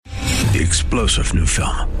The explosive new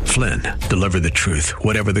film, Flynn, deliver the truth,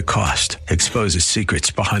 whatever the cost, exposes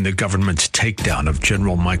secrets behind the government's takedown of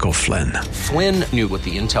General Michael Flynn. Flynn knew what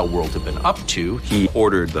the intel world had been up to. He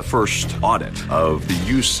ordered the first audit of the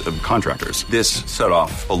use of contractors. This set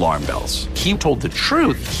off alarm bells. He told the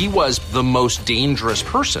truth. He was the most dangerous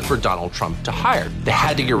person for Donald Trump to hire. They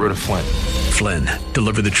had to get rid of Flynn. Flynn,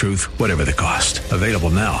 deliver the truth, whatever the cost. Available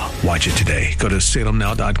now. Watch it today. Go to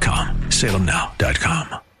salemnow.com.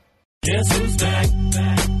 salemnow.com. Guess who's back?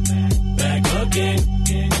 Back again.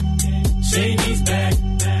 Shady's back.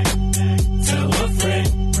 Tell a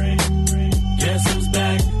friend. Guess who's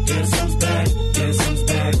back? Guess who's back? Guess who's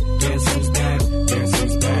back? Guess who's back? Guess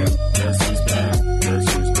who's back? Guess who's back?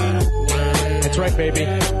 Guess who's back? That's right, baby.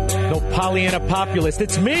 No Pollyanna populist.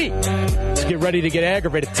 It's me. Let's get ready to get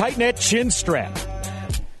aggravated. Tighten that chin strap.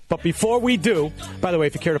 But before we do, by the way,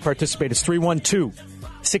 if you care to participate, it's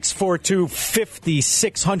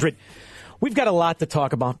 312-642-5600. We've got a lot to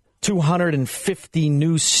talk about. 250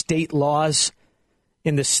 new state laws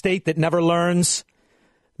in the state that never learns.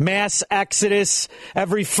 Mass exodus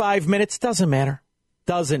every 5 minutes. Doesn't matter.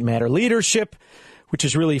 Doesn't matter. Leadership, which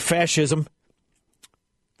is really fascism.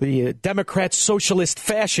 The Democrats, socialist,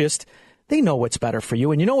 fascist, they know what's better for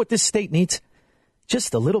you. And you know what this state needs?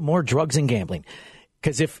 Just a little more drugs and gambling.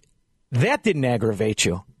 Because if that didn't aggravate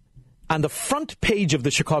you, on the front page of the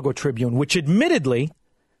Chicago Tribune, which admittedly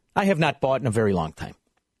I have not bought in a very long time,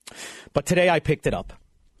 but today I picked it up.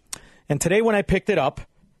 And today when I picked it up,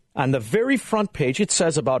 on the very front page, it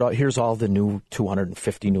says about, here's all the new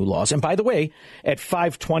 250 new laws. And by the way, at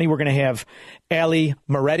 5:20, we're going to have Ali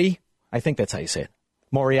Moretti. I think that's how you say it.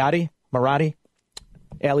 Ali Moretti,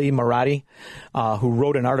 who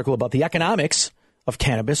wrote an article about the economics of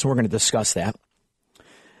cannabis. We're going to discuss that.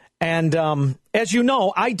 And as you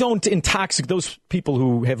know, I don't intoxicate those people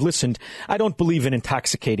who have listened. I don't believe in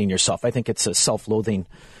intoxicating yourself. I think it's a self-loathing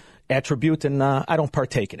attribute, and I don't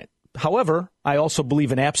partake in it. However, I also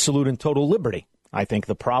believe in absolute and total liberty. I think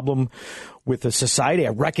the problem with the society,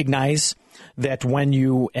 I recognize that when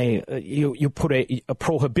you put a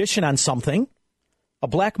prohibition on something, a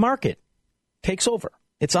black market takes over.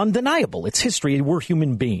 It's undeniable. It's history. We're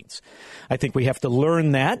human beings. I think we have to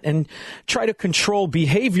learn that and try to control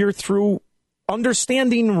behavior through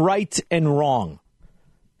understanding right and wrong.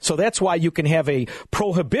 So that's why you can have a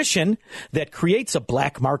prohibition that creates a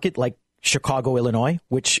black market like Chicago, Illinois,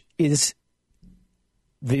 which is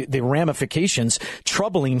the ramifications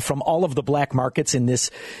troubling from all of the black markets in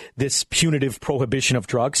this punitive prohibition of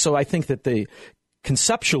drugs. So I think that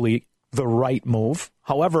conceptually the right move.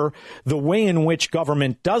 However, the way in which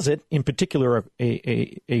government does it, in particular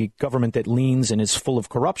a government that leans and is full of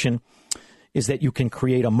corruption, is that you can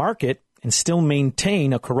create a market and still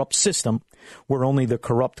maintain a corrupt system where only the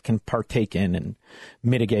corrupt can partake in and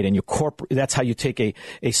mitigate. And that's how you take a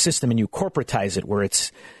system and you corporatize it, where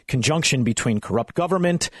it's conjunction between corrupt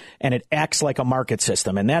government and it acts like a market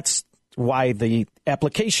system. And that's why the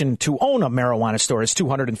application to own a marijuana store is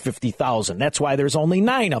 $250,000. That's why there's only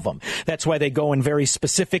 9 of them. That's why they go in very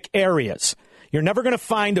specific areas. You're never going to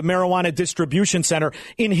find a marijuana distribution center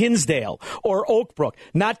in Hinsdale or Oak Brook.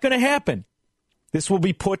 Not going to happen. This will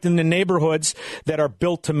be put in the neighborhoods that are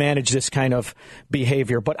built to manage this kind of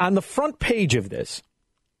behavior. But on the front page of this,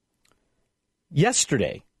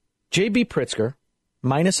 yesterday, J.B. Pritzker,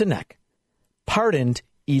 minus a neck, pardoned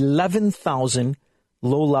 11,000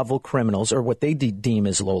 low-level criminals, or what they deem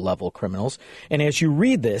as low-level criminals. And as you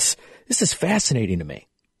read this is fascinating to me,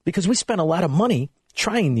 because we spent a lot of money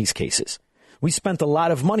trying these cases. We spent a lot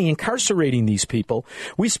of money incarcerating these people.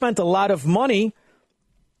 We spent a lot of money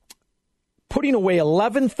putting away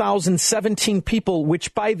 11,017 people, which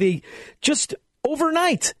just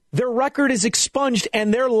overnight, their record is expunged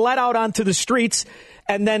and they're let out onto the streets.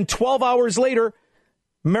 And then 12 hours later,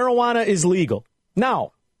 marijuana is legal.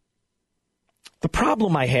 Now, the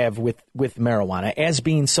problem I have with marijuana, as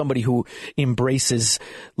being somebody who embraces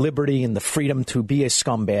liberty and the freedom to be a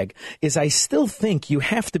scumbag, is I still think you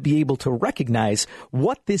have to be able to recognize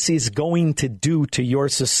what this is going to do to your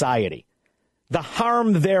society, the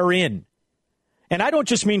harm therein. And I don't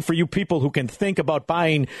just mean for you people who can think about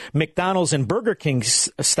buying McDonald's and Burger King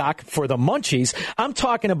stock for the munchies. I'm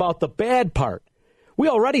talking about the bad part. We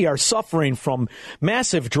already are suffering from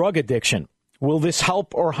massive drug addiction. Will this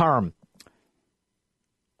help or harm?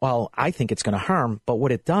 Well, I think it's going to harm, but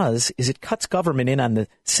what it does is it cuts government in on the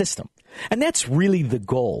system. And that's really the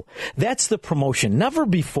goal. That's the promotion. Never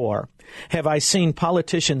before have I seen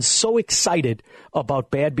politicians so excited about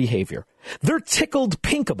bad behavior. They're tickled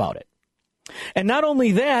pink about it. And not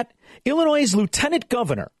only that, Illinois' lieutenant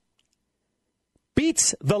governor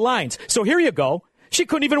beats the lines. So here you go. She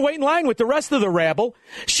couldn't even wait in line with the rest of the rabble.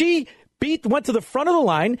 She went to the front of the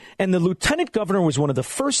line, and the lieutenant governor was one of the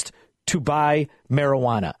first to buy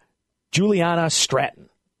marijuana. Juliana Stratton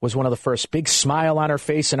was one of the first. Big smile on her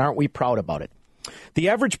face, and aren't we proud about it? The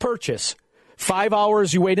average purchase, 5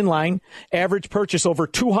 hours you wait in line, average purchase over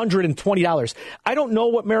 $220. I don't know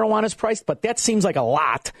what marijuana is priced, but that seems like a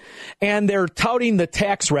lot. And they're touting the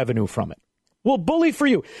tax revenue from it. Well, bully for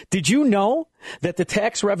you. Did you know that the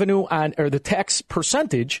tax revenue or the tax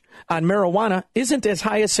percentage on marijuana isn't as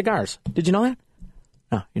high as cigars? Did you know that?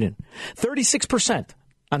 No, you didn't. 36%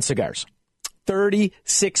 on cigars.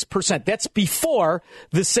 36%. That's before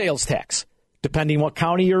the sales tax. Depending what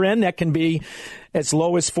county you're in, that can be as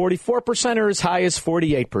low as 44% or as high as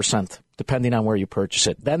 48%, depending on where you purchase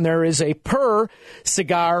it. Then there is a per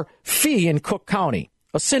cigar fee in Cook County,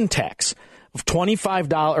 a sin tax of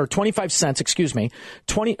 $25 or 25 cents, excuse me,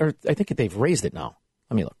 20, or I think they've raised it now.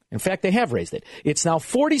 Let me look. In fact, they have raised it. It's now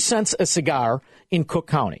 40 cents a cigar in Cook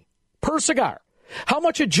County per cigar. How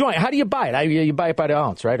much a joint? How do you buy it? You buy it by the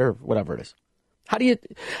ounce, right? Or whatever it is.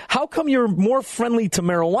 How come you're more friendly to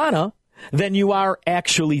marijuana than you are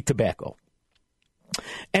actually tobacco?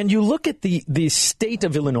 And you look at the state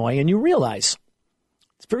of Illinois and you realize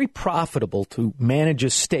it's very profitable to manage a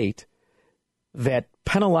state that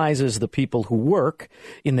penalizes the people who work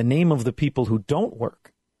in the name of the people who don't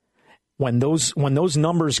work. When those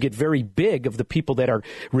numbers get very big of the people that are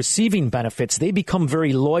receiving benefits, they become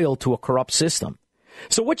very loyal to a corrupt system.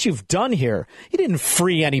 So what you've done here, you didn't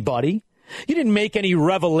free anybody. You didn't make any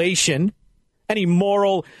revelation, any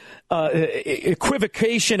moral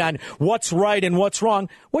equivocation on what's right and what's wrong.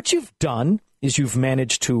 What you've done is you've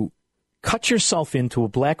managed to cut yourself into a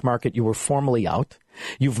black market you were formerly out.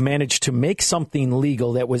 You've managed to make something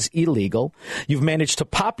legal that was illegal. You've managed to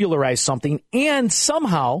popularize something, and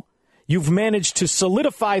somehow you've managed to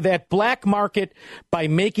solidify that black market by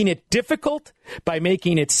making it difficult, by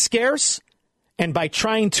making it scarce, and by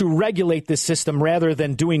trying to regulate this system rather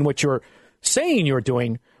than doing what you're saying you're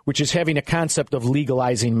doing, which is having a concept of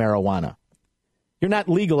legalizing marijuana. You're not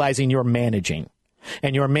legalizing, you're managing.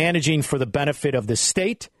 And you're managing for the benefit of the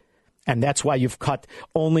state, and that's why you've cut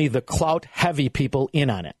only the clout-heavy people in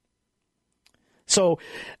on it. So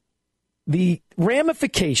the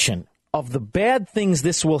ramification of the bad things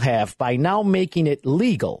this will have by now making it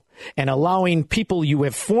legal and allowing people you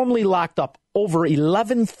have formerly locked up, over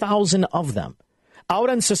 11,000 of them, out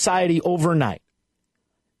in society overnight,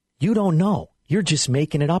 you don't know. You're just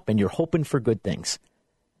making it up and you're hoping for good things.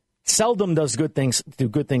 Seldom do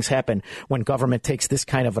good things happen when government takes this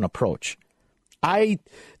kind of an approach. I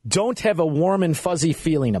don't have a warm and fuzzy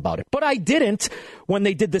feeling about it, but I didn't when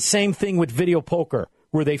they did the same thing with video poker,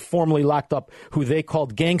 where they formally locked up who they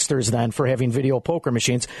called gangsters then for having video poker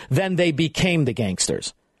machines. Then they became the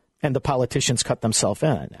gangsters, and the politicians cut themselves in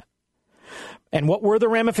on that. And what were the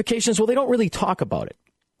ramifications? Well, they don't really talk about it.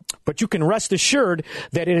 But you can rest assured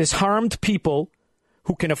that it has harmed people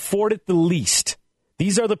who can afford it the least.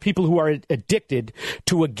 These are the people who are addicted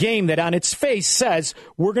to a game that on its face says,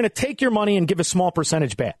 we're going to take your money and give a small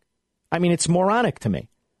percentage back. I mean, it's moronic to me.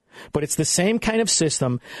 But it's the same kind of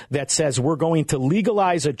system that says we're going to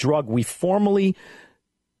legalize a drug we formally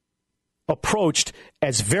approached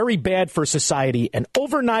as very bad for society, and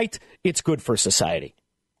overnight, it's good for society.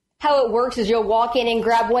 How it works is you'll walk in and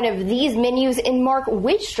grab one of these menus and mark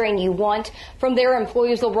which strain you want. From there,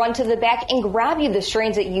 employees will run to the back and grab you the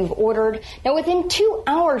strains that you've ordered. Now, within 2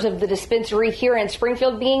 hours of the dispensary here in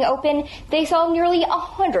Springfield being open, they saw nearly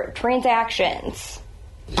 100 transactions.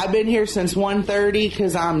 I've been here since 1:30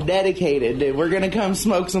 because I'm dedicated. We're going to come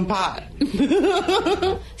smoke some pot.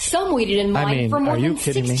 Some waited in line for more than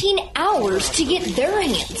 16 hours to get their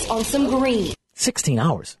hands on some green. 16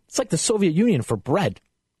 hours. It's like the Soviet Union for bread.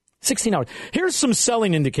 16 hours. Here's some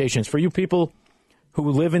selling indications for you people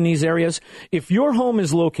who live in these areas. If your home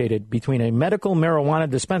is located between a medical marijuana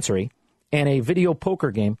dispensary and a video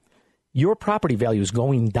poker game, your property value is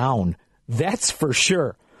going down. That's for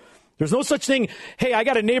sure. There's no such thing, hey, I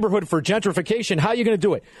got a neighborhood for gentrification. How are you going to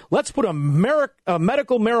do it? Let's put a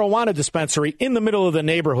medical marijuana dispensary in the middle of the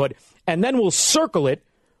neighborhood, and then we'll circle it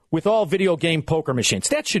with all video game poker machines.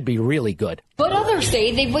 That should be really good. But others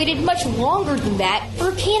say they've waited much longer than that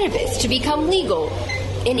for cannabis to become legal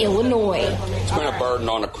in Illinois. It's been a burden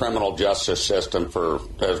on the criminal justice system for,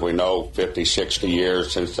 as we know, 50, 60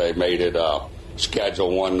 years since they made it a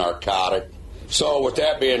Schedule I narcotic. So with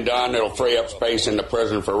that being done, it'll free up space in the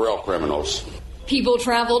prison for real criminals. People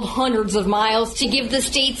traveled hundreds of miles to give the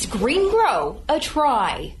state's green grow a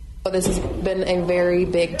try. This has been a very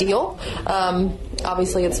big deal.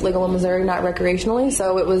 Obviously, it's legal in Missouri, not recreationally,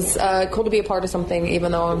 so it was cool to be a part of something,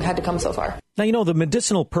 even though I had to come so far. Now, you know, the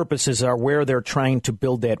medicinal purposes are where they're trying to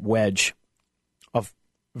build that wedge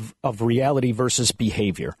of reality versus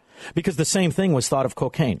behavior. Because the same thing was thought of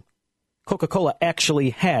cocaine. Coca-Cola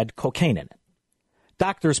actually had cocaine in it.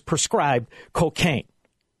 Doctors prescribed cocaine.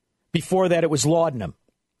 Before that, it was laudanum.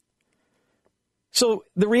 So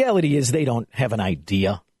the reality is they don't have an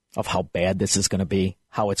idea of how bad this is going to be,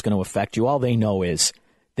 how it's going to affect you. All they know is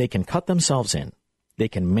they can cut themselves in. They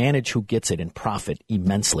can manage who gets it and profit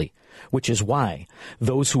immensely, which is why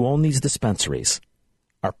those who own these dispensaries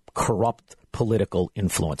are corrupt political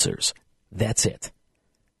influencers. That's it.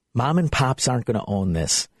 Mom and pops aren't going to own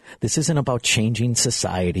this. This isn't about changing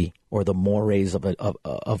society or the mores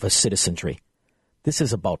of a citizenry. This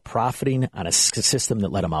is about profiting on a system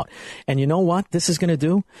that let them out. And you know what this is going to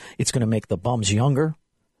do? It's going to make the bums younger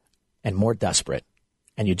and more desperate.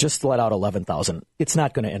 And you just let out 11,000. It's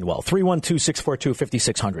not going to end well.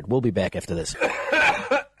 312-642-5600. We'll be back after this.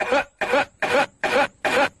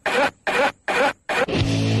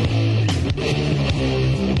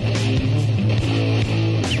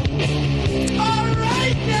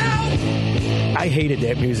 I hated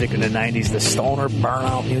that music in the 90s, the stoner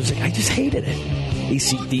burnout music. I just hated it.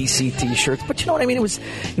 AC/DC T-shirts. But you know what I mean? It was,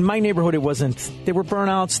 in my neighborhood, it wasn't, they were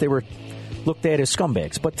burnouts. They were looked at as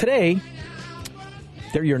scumbags. But today,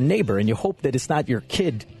 they're your neighbor, and you hope that it's not your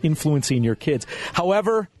kid influencing your kids.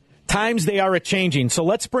 However, times they are a-changing. So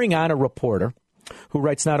let's bring on a reporter who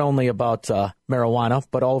writes not only about marijuana,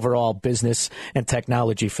 but overall business and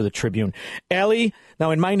technology for the Tribune. Allie, now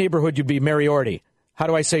in my neighborhood, you'd be Mariorty. How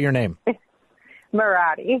do I say your name?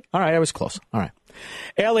 Marati. All right, I was close. All right.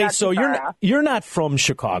 Allie, so you're not from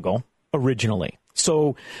Chicago originally.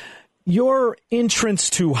 So your entrance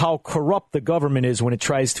to how corrupt the government is when it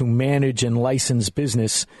tries to manage and license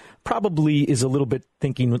business probably is a little bit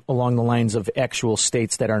thinking along the lines of actual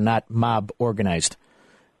states that are not mob organized.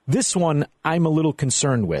 This one I'm a little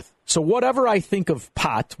concerned with. So whatever I think of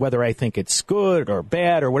pot, whether I think it's good or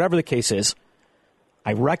bad or whatever the case is,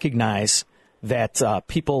 I recognize that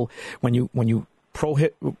people, when you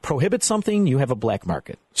prohibit something, you have a black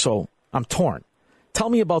market. So I'm torn. Tell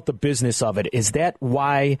me about the business of it. Is that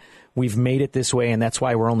why we've made it this way, and that's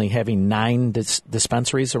why we're only having 9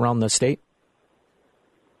 dispensaries around the state?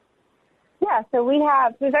 Yeah, so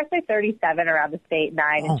there's actually 37 around the state,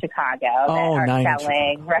 9 in Chicago that are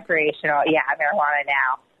selling recreational, marijuana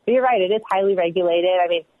now. But you're right, it is highly regulated. I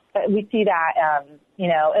mean, we see that,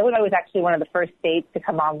 Illinois was actually one of the first states to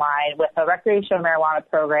come online with a recreational marijuana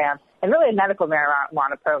program and really a medical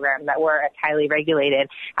marijuana program that were as highly regulated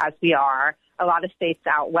as we are. A lot of states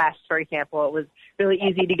out west, for example, it was really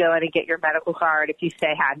easy to go in and get your medical card if you,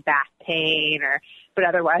 say, had back pain but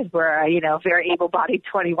otherwise were a, very able-bodied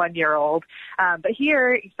 21-year-old. But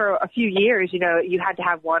here, for a few years, you had to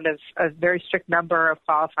have one of a very strict number of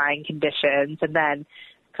qualifying conditions. And then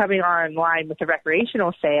coming online with the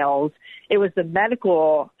recreational sales, it was the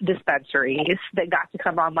medical dispensaries that got to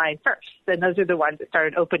come online first. And those are the ones that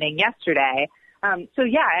started opening yesterday.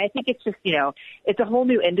 I think it's just, it's a whole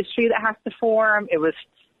new industry that has to form. It was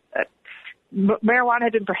marijuana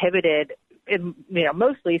had been prohibited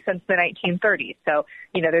mostly since the 1930s. So,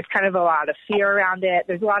 there's kind of a lot of fear around it.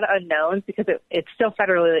 There's a lot of unknowns because it's still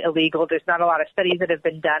federally illegal. There's not a lot of studies that have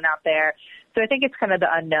been done out there. So I think it's kind of the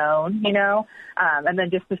unknown, and then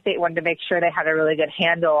just the state wanted to make sure they had a really good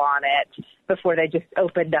handle on it before they just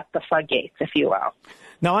opened up the floodgates, if you will.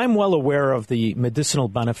 Now, I'm well aware of the medicinal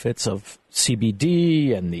benefits of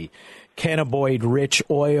CBD and the cannabinoid-rich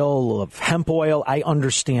oil of hemp oil. I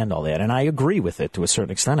understand all that, and I agree with it to a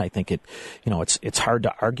certain extent. I think it's hard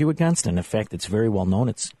to argue against, and in fact, it's very well known.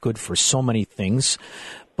 It's good for so many things.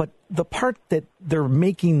 But the part that they're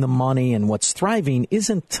making the money and what's thriving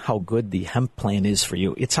isn't how good the hemp plant is for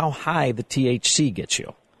you. It's how high the THC gets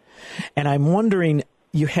you. And I'm wondering,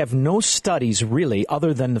 you have no studies really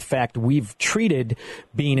other than the fact we've treated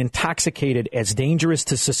being intoxicated as dangerous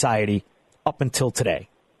to society up until today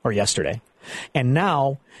or yesterday. And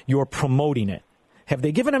now you're promoting it. Have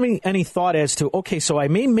they given any thought as to, okay, so I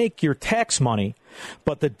may make your tax money,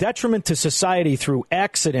 but the detriment to society through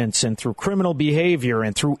accidents and through criminal behavior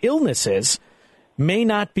and through illnesses may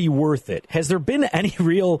not be worth it? Has there been any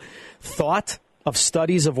real thought of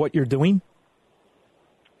studies of what you're doing?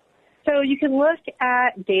 So you can look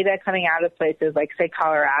at data coming out of places like, say,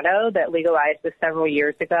 Colorado that legalized this several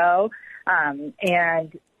years ago.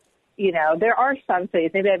 There are some studies,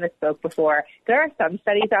 maybe I misspoke before, there are some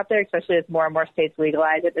studies out there, especially as more and more states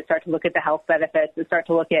legalize it, that start to look at the health benefits, that start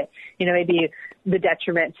to look at, maybe the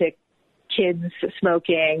detriment to kids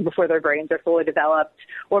smoking before their brains are fully developed,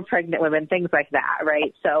 or pregnant women, things like that,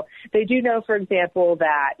 right? So they do know, for example,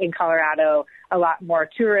 that in Colorado, a lot more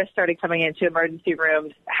tourists started coming into emergency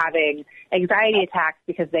rooms having anxiety attacks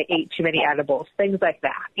because they ate too many edibles, things like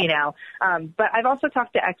that, you know. But I've also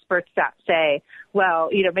talked to experts that say, well,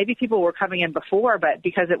 you know, maybe people were coming in before, but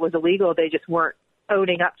because it was illegal, they just weren't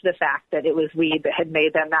owning up to the fact that it was weed that had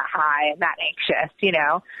made them that high and that anxious, you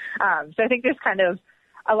know. So I think there's kind of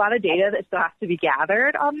a lot of data that still has to be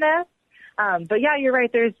gathered on this. But yeah, you're right.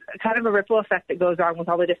 There's kind of a ripple effect that goes on with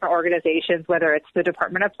all the different organizations, whether it's the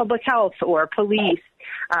Department of Public Health or police.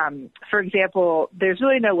 For example, there's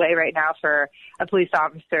really no way right now for a police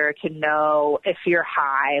officer to know if you're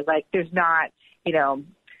high. Like, there's not, you know,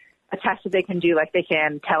 a test that they can do like they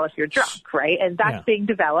can tell if you're drunk, right? And that's being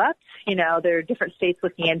developed. You know, there are different states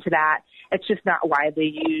looking into that. It's just not widely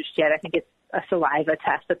used yet. I think it's a saliva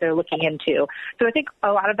test that they're looking into. So I think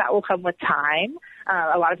a lot of that will come with time.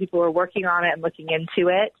 A lot of people are working on it and looking into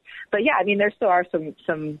it. But yeah, I mean, there still are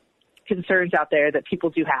some concerns out there that people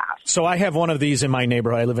do have. So I have one of these in my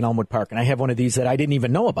neighborhood. I live in Elmwood Park, and I have one of these that I didn't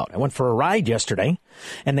even know about. I went for a ride yesterday,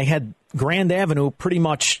 and they had Grand Avenue pretty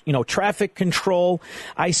much, you know, traffic control.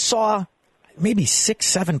 I saw maybe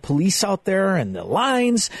 6-7 police out there and the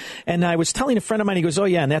lines. And I was telling a friend of mine, he goes, oh,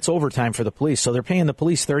 yeah, and that's overtime for the police. So they're paying the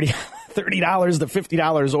police $30 to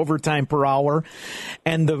 $50 overtime per hour.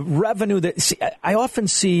 And the revenue that I often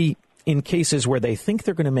see in cases where they think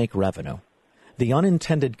they're going to make revenue, the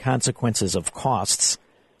unintended consequences of costs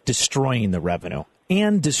destroying the revenue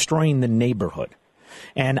and destroying the neighborhood.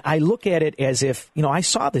 And I look at it as if, you know, I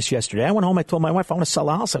saw this yesterday. I went home, I told my wife, I want to sell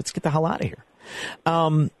the house. Let's get the hell out of here.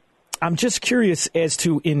 I'm just curious as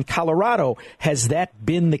to, in Colorado, has that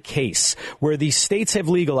been the case where these states have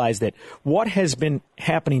legalized it? What has been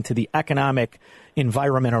happening to the economic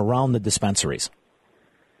environment around the dispensaries?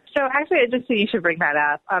 So actually, I just think you should bring that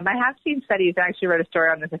up. I have seen studies, I actually wrote a story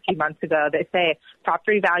on this a few months ago, that say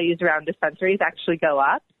property values around dispensaries actually go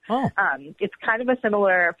up. Oh. It's kind of a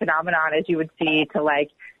similar phenomenon as you would see to, like,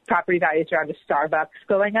 property values around a Starbucks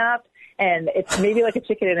going up. And it's maybe like a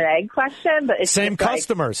chicken and an egg question, but it's same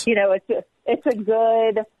customers. Like, you know,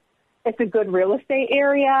 it's a good real estate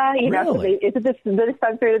area. You know, so is it the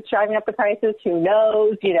dispensary that's driving up the prices? Who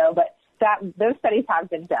knows? You know, but those studies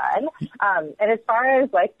have been done. And as far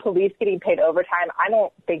as like police getting paid overtime, I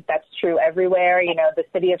don't think that's true everywhere. You know, the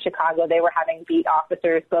city of Chicago, they were having beat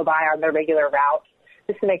officers go by on their regular routes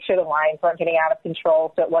just to make sure the lines weren't getting out of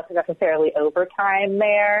control. So it wasn't necessarily overtime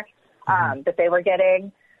there that they were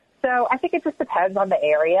getting. So I think it just depends on the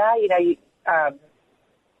area. You know,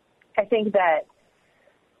 I think that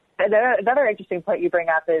another interesting point you bring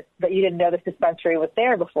up is that you didn't know this dispensary was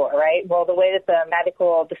there before, right? Well, the way that the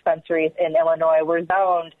medical dispensaries in Illinois were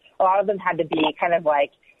zoned, a lot of them had to be kind of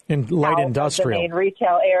like in light industrial, the main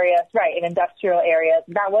retail areas, right? In industrial areas,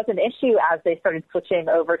 that was an issue as they started switching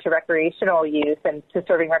over to recreational use and to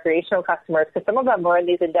serving recreational customers, because some of them were in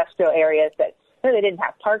these industrial areas that, you know, they didn't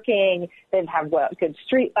have parking, they didn't have good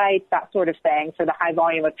street lights, that sort of thing, for the high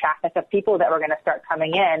volume of traffic of people that were going to start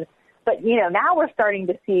coming in. But, you know, now we're starting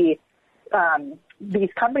to see these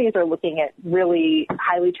companies are looking at really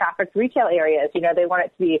highly trafficked retail areas. You know, they want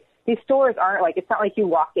it to be, these stores aren't like, it's not like you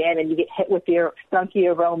walk in and you get hit with the skunky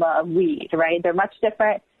aroma of weed, right? They're much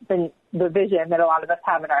different than the vision that a lot of us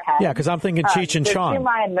have in our head. Yeah, because I'm thinking Cheech and Chong.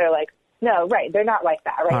 And they're like, no, right, they're not like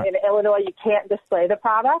that, right? In Illinois, you can't display the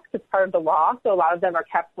products. It's part of the law. So a lot of them are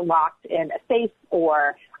kept locked in a safe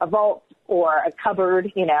or a vault or a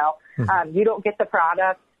cupboard, you know. You don't get the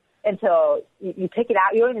product until you pick it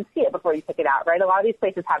out. You don't even see it before you pick it out, right? A lot of these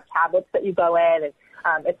places have tablets that you go in,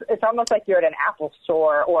 and it's almost like you're at an Apple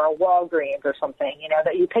store or a Walgreens or something, you know,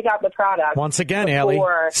 that you pick out the product. Once again, Allie,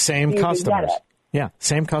 same customers. Yeah,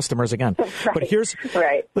 same customers again. Right. But here's,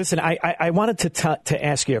 listen, I wanted to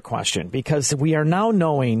ask you a question, because we are now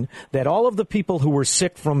knowing that all of the people who were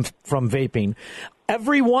sick from vaping,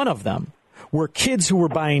 every one of them were kids who were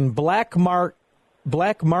buying black market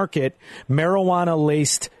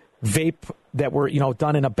marijuana-laced vape that were, you know,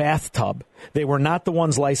 done in a bathtub. They were not the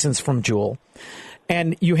ones licensed from Juul.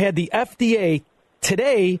 And you had the FDA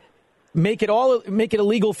today make it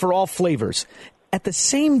illegal for all flavors. At the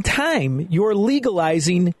same time, you're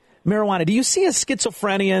legalizing marijuana. Do you see a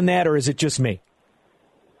schizophrenia in that, or is it just me?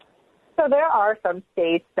 So there are some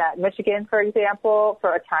states that, Michigan, for example,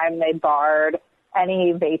 for a time they barred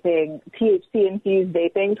any vaping, THC-infused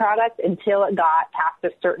vaping products until it got past a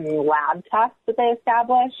certain lab test that they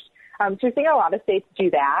established. So you're seeing a lot of states do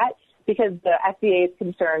that because the FDA's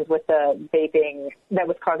concerns with the vaping that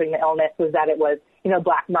was causing the illness was that it was, you know,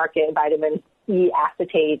 black market vitamin E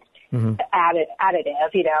acetate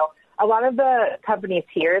additive, you know. a lot of the companies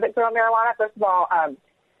here that grow marijuana, first of all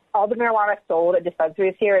the marijuana sold at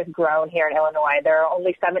dispensaries here is grown here in Illinois. There are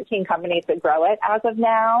only 17 companies that grow it as of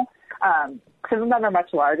now. Some of them are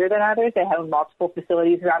much larger than others. They have multiple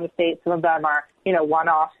facilities around the state. Some of them are,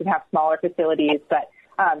 one-offs and have smaller facilities. But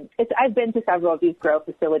I've been to several of these grow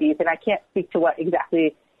facilities, and I can't speak to what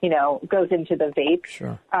exactly, goes into the vape,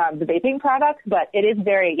 the vaping products. But it is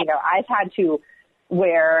very, I've had to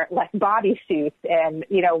wear, bodysuits and,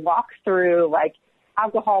 walk through,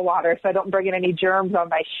 alcohol water so I don't bring in any germs on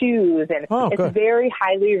my shoes. And it's very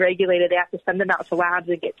highly regulated. They have to send them out to labs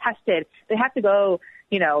and get tested. They have to go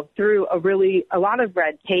through a lot of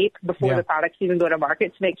red tape before the products even go to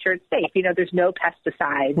market to make sure it's safe. There's no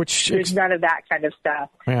pesticides. There's none of that kind of stuff.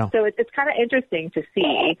 Yeah. So it's kind of interesting to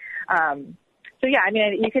see. You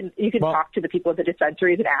can talk to the people at the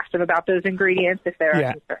dispensaries and ask them about those ingredients if they're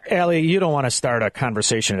concerned. Allie, you don't want to start a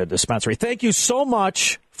conversation at a dispensary. Thank you so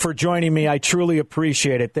much for joining me. I truly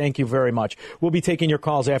appreciate it. Thank you very much. We'll be taking your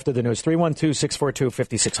calls after the news.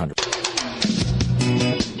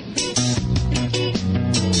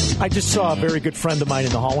 312-642-5600. I just saw a very good friend of mine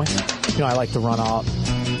in the hallway. I like to run out.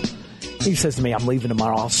 He says to me, I'm leaving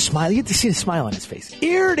tomorrow. I'll smile. You get to see the smile on his face.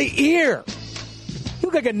 Ear to ear. You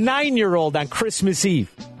look like a 9-year-old on Christmas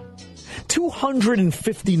Eve.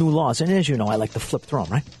 250 new laws. And as you know, I like to flip through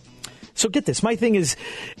them, right? So get this. My thing is,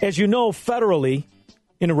 as you know, federally,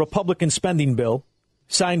 in a Republican spending bill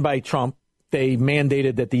signed by Trump, they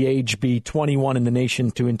mandated that the age be 21 in the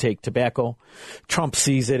nation to intake tobacco. Trump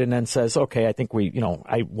sees it and then says, okay, I think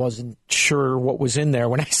I wasn't sure what was in there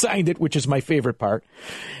when I signed it, which is my favorite part.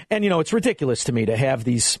 And, it's ridiculous to me to have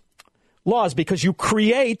these laws because you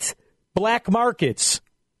create black markets.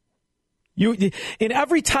 In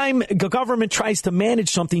every time the government tries to manage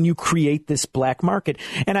something, you create this black market.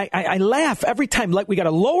 And I laugh every time, we got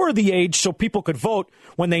to lower the age so people could vote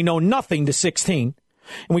when they know nothing to 16.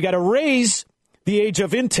 And we got to raise the age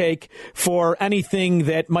of intake for anything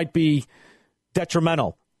that might be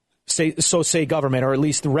detrimental, say government, or at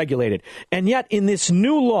least regulated. And yet in this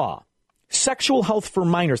new law, sexual health for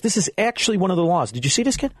minors, this is actually one of the laws. Did you see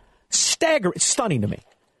this, kid? It's stunning to me.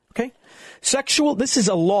 Okay? This is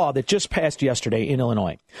a law that just passed yesterday in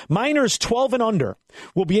Illinois. Minors 12 and under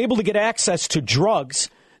will be able to get access to drugs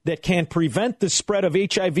that can prevent the spread of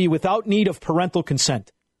HIV without need of parental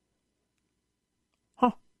consent.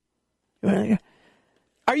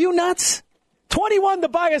 Are you nuts? 21 to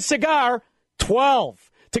buy a cigar,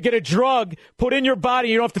 12 to get a drug put in your body.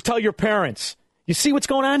 You don't have to tell your parents. You see what's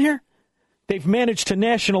going on here? They've managed to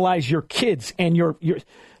nationalize your kids and your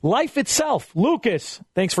life itself. Lucas,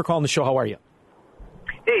 thanks for calling the show. How are you?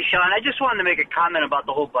 Hey, Sean, I just wanted to make a comment about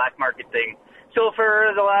the whole black market thing. So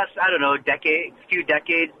for the last, few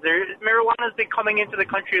decades, marijuana has been coming into the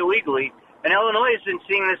country illegally, and Illinois has been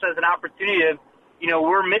seeing this as an opportunity of,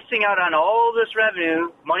 we're missing out on all this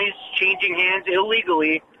revenue. Money's changing hands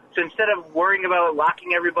illegally. So instead of worrying about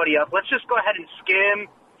locking everybody up, let's just go ahead and skim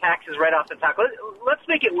taxes right off the top. Let's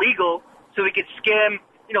make it legal so we could skim,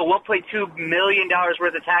 $1.2 million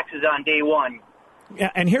worth of taxes on day one.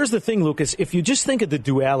 Yeah, and here's the thing, Lucas. If you just think of the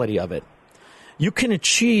duality of it, you can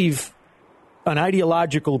achieve an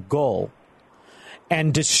ideological goal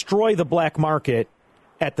and destroy the black market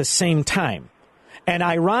at the same time. And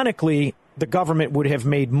ironically, the government would have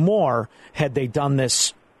made more had they done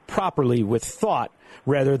this properly with thought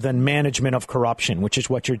rather than management of corruption, which is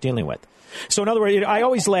what you're dealing with. So in other words, I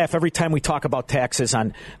always laugh every time we talk about taxes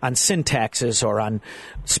on sin taxes or on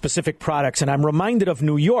specific products. And I'm reminded of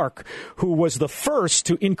New York, who was the first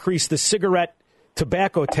to increase the cigarette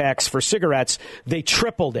tobacco tax for cigarettes. They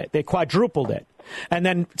tripled it. They quadrupled it. And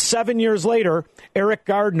then 7 years later, Eric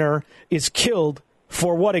Gardner is killed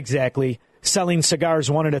for what exactly? Selling cigars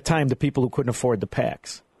one at a time to people who couldn't afford the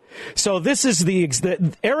packs. So this is the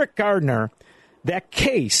Eric Gardner, that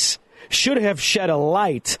case should have shed a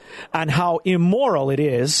light on how immoral it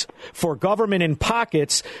is for government in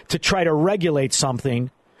pockets to try to regulate something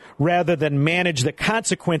rather than manage the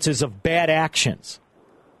consequences of bad actions.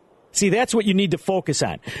 See, that's what you need to focus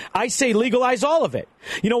on. I say legalize all of it.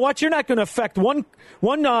 You know what? You're not going to affect one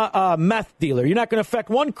meth dealer. You're not going to affect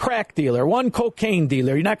one crack dealer, one cocaine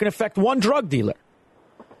dealer. You're not going to affect one drug dealer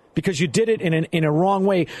because you did it in a wrong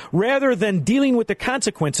way. Rather than dealing with the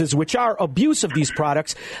consequences, which are abuse of these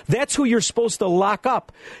products, that's who you're supposed to lock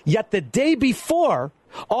up. Yet the day before,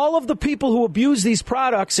 all of the people who abuse these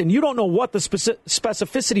products, and you don't know what the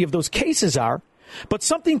specificity of those cases are, but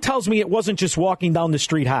something tells me it wasn't just walking down the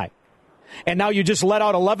street high. And now you just let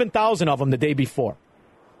out 11,000 of them the day before.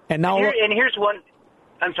 And now, and here's one.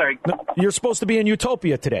 I'm sorry. You're supposed to be in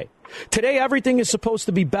utopia today. Today, everything is supposed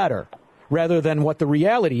to be better. rather than what the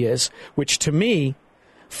reality is, which to me,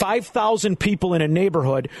 5,000 people in a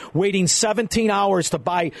neighborhood waiting 17 hours to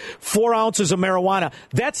buy 4 ounces of marijuana.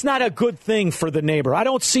 That's not a good thing for the neighbor. I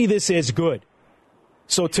don't see this as good.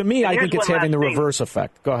 So to me, I think it's having the reverse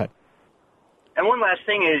effect. Go ahead. And one last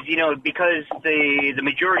thing is, because the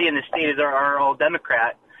majority in the state are all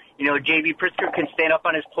Democrat, J.B. Pritzker can stand up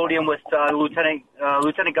on his podium with Lieutenant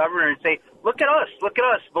Governor and say, look at us,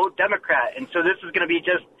 vote Democrat. And so this is going to be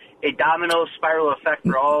just a domino spiral effect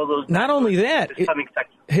for all those. Not only that,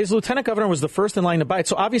 his lieutenant governor was the first in line to buy it.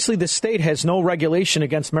 So obviously the state has no regulation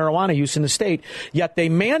against marijuana use in the state, yet they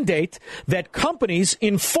mandate that companies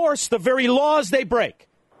enforce the very laws they break.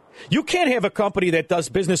 You can't have a company that does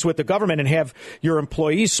business with the government and have your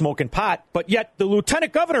employees smoking pot, but yet the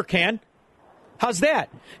lieutenant governor can. How's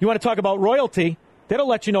that? You want to talk about royalty? That'll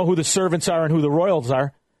let you know who the servants are and who the royals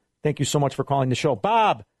are. Thank you so much for calling the show.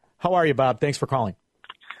 Bob, how are you, Bob? Thanks for calling.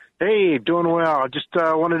 Hey, doing well. Just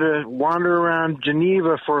wanted to wander around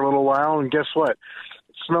Geneva for a little while, and guess what?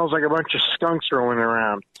 It smells like a bunch of skunks rolling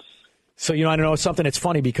around. So, I know something. It's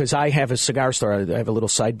funny because I have a cigar store. I have a little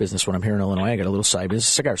side business when I'm here in Illinois. I got a little side business,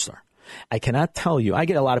 cigar store. I cannot tell you. I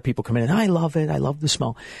get a lot of people come in, and I love it. I love the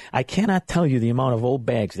smell. I cannot tell you the amount of old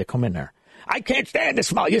bags that come in there. I can't stand the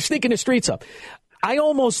smell. You're sneaking the streets up. I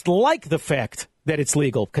almost like the fact that it's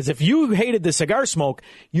legal, because if you hated the cigar smoke,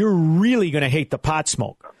 you're really going to hate the pot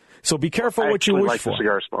smoke. So be careful what you wish like for. The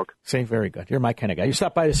cigar smoke. Say, very good. You're my kind of guy. You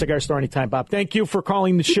stop by the cigar store anytime, Bob. Thank you for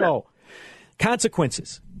calling the show.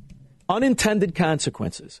 Consequences. Unintended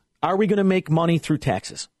consequences. Are we going to make money through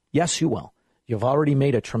taxes? Yes, you will. You've already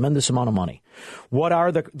made a tremendous amount of money. What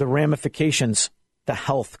are the ramifications? The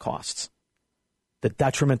health costs, the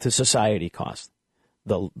detriment to society costs,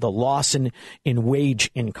 the loss in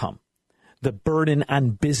wage income, the burden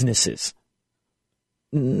on businesses.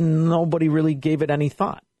 Nobody really gave it any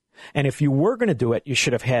thought. And if you were going to do it, you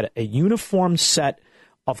should have had a uniform set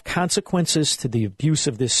of consequences to the abuse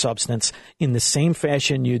of this substance in the same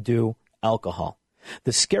fashion you do alcohol.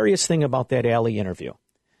 The scariest thing about that Alley interview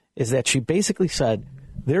is that she basically said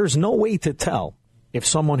there's no way to tell if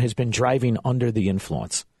someone has been driving under the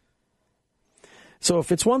influence. So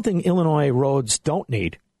if it's one thing Illinois roads don't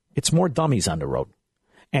need, it's more dummies on the road.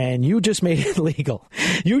 And you just made it legal.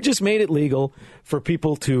 You just made it legal for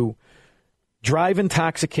people to drive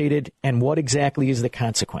intoxicated, and what exactly is the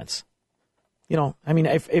consequence?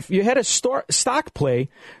 If you had a stock play,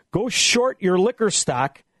 go short your liquor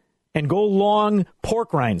stock and go long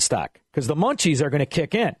pork rind stock, because the munchies are going to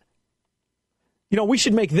kick in. We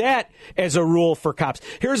should make that as a rule for cops.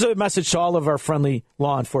 Here's a message to all of our friendly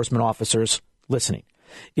law enforcement officers listening.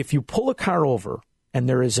 If you pull a car over and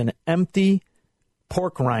there is an empty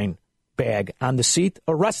pork rind bag on the seat,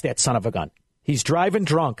 arrest that son of a gun. He's driving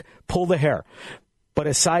drunk. Pull the hair. But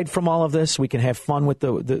aside from all of this, we can have fun with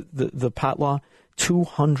the pot law.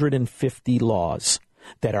 250 laws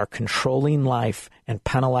that are controlling life and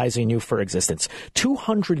penalizing you for existence.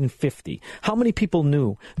 250. How many people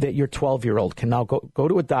knew that your 12-year-old can now go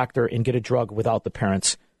to a doctor and get a drug without the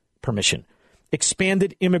parents' permission?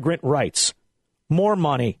 Expanded immigrant rights. More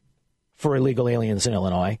money for illegal aliens in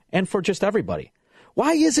Illinois and for just everybody.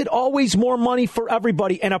 Why is it always more money for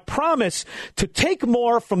everybody and a promise to take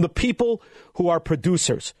more from the people who are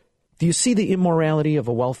producers? Do you see the immorality of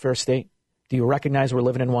a welfare state? Do you recognize we're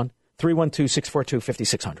living in one?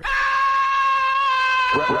 312-642-5600.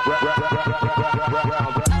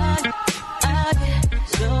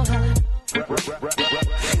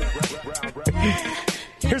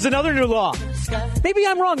 Here's another new law. Maybe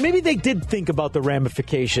I'm wrong. Maybe they did think about the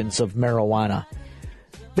ramifications of marijuana.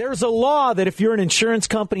 There's a law that if you're an insurance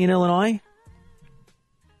company in Illinois,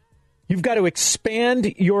 you've got to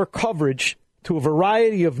expand your coverage to a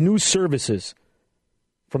variety of new services,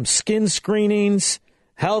 from skin screenings,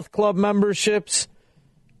 health club memberships,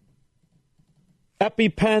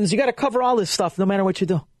 EpiPens. You got to cover all this stuff no matter what you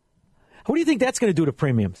do. What do you think that's going to do to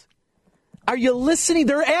premiums? Are you listening?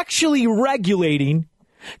 They're actually regulating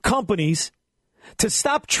companies to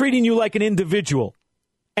stop treating you like an individual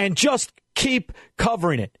and just keep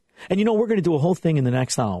covering it. And we're going to do a whole thing in the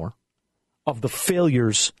next hour of the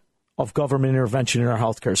failures of government intervention in our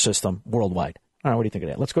healthcare system worldwide. All right, what do you think of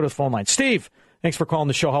that? Let's go to the phone line. Steve, thanks for calling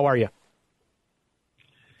the show. How are you?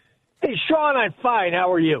 Hey, Sean, I'm fine.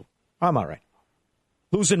 How are you? I'm all right.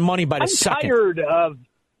 Losing money by the second. I'm tired of,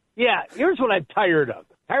 here's what I'm tired of.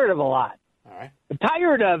 Tired of a lot. All right. I'm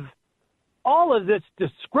tired of all of this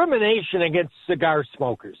discrimination against cigar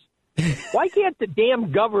smokers. Why can't the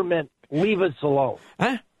damn government leave us alone?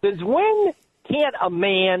 Huh? Since when can't a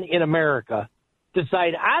man in America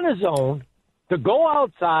decide on his own to go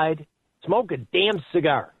outside, smoke a damn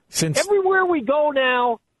cigar? Everywhere we go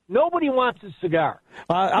now, nobody wants a cigar.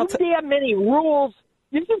 Damn many rules.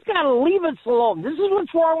 You just got to leave us alone. This is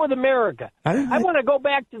what's wrong with America. I want to go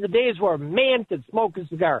back to the days where a man could smoke a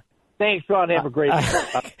cigar. Thanks, Ron. Have a great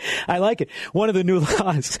day. I like it. One of the new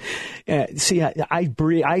laws. I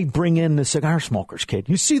bring in the cigar smokers, kid.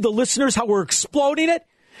 You see the listeners, how we're exploding it?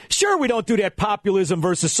 Sure, we don't do that populism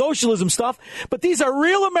versus socialism stuff, but these are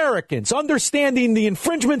real Americans understanding the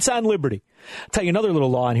infringements on liberty. I'll tell you another little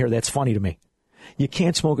law in here that's funny to me. You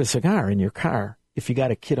can't smoke a cigar in your car if you got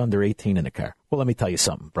a kid under 18 in the car. Well, let me tell you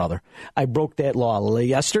something, brother. I broke that law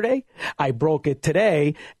yesterday. I broke it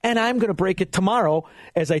today, and I'm going to break it tomorrow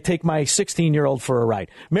as I take my 16-year-old for a ride.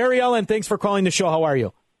 Mary Ellen, thanks for calling the show. How are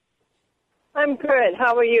you? I'm good.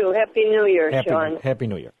 How are you? Happy New Year, Sean. Happy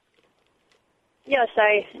New Year. Yes,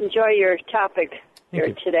 I enjoy your topic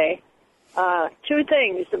here today. Two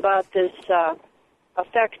things about this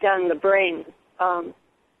effect on the brain.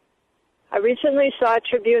 I recently saw a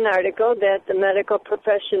Tribune article that the medical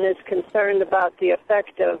profession is concerned about the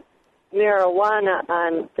effect of marijuana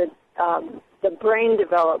on the brain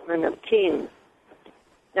development of teens.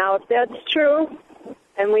 Now, if that's true,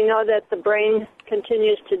 and we know that the brain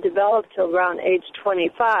continues to develop till around age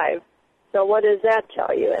 25, so what does that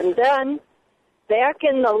tell you? And then, back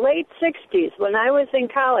in the late 60s, when I was in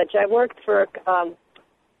college, I worked for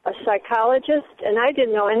a psychologist, and I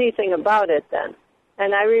didn't know anything about it then.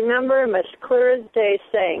 And I remember him as clear as day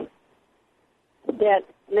saying that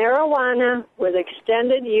marijuana with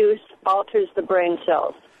extended use alters the brain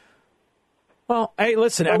cells. Well, hey,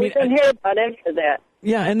 listen, so we didn't hear about any of that.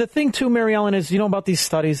 Yeah, and the thing, too, Mary Ellen, is, about these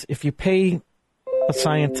studies, if you pay a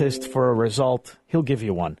scientist for a result, he'll give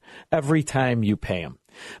you one every time you pay him.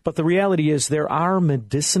 But the reality is there are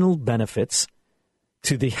medicinal benefits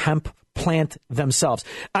to the hemp plant themselves.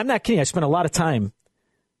 I'm not kidding. I spent a lot of time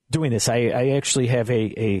doing this. I actually have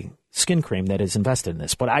a skin cream that is invested in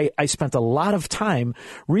this, but I spent a lot of time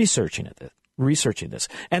researching this.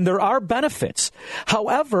 And there are benefits.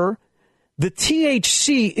 However, the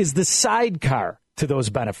THC is the sidecar to those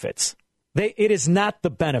benefits. It is not the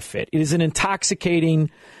benefit. It is an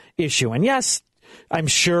intoxicating issue. And yes, I'm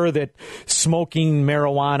sure that smoking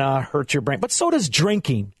marijuana hurts your brain, but so does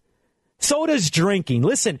drinking. So does drinking.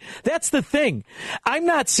 Listen, that's the thing. I'm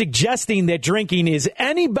not suggesting that drinking is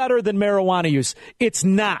any better than marijuana use. It's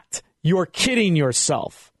not. You're kidding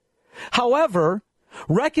yourself. However,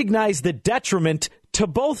 recognize the detriment to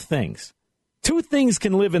both things. Two things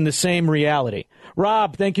can live in the same reality.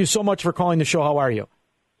 Rob, thank you so much for calling the show. How are you?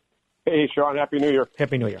 Hey, Sean. Happy New Year.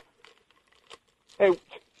 Happy New Year. Hey,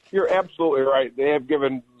 you're absolutely right. They have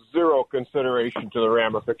given zero consideration to the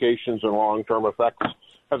ramifications and long-term effects.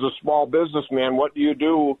 As a small businessman, what do you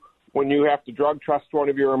do when you have to drug test one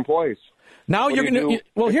of your employees? Now you're going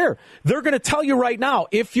to, they're going to tell you right now,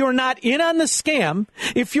 if you're not in on the scam,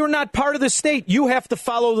 if you're not part of the state, you have to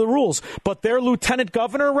follow the rules. But their lieutenant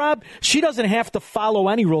governor, Rob, she doesn't have to follow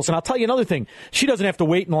any rules. And I'll tell you another thing. She doesn't have to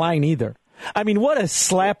wait in line either. I mean, what a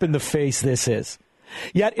slap in the face this is.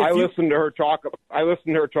 Yet, listened to her talk,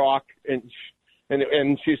 and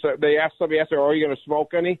she said, somebody asked her, are you going to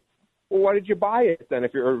smoke any? Well, why did you buy it then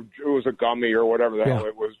if it was a gummy or whatever the hell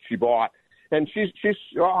it was she bought? And she's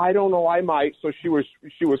I don't know, I might. So she was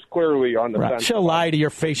clearly on the fence. She'll lie to your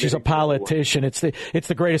face. She's a politician. It's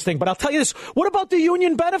the greatest thing. But I'll tell you this. What about the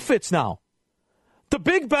union benefits now? The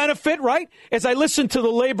big benefit, right? As I listen to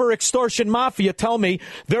the labor extortion mafia tell me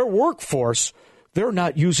their workforce, they're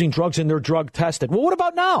not using drugs and they're drug tested. Well, what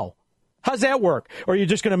about now? How's that work? Or are you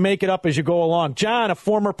just going to make it up as you go along? John, a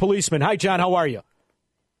former policeman. Hi, John. How are you?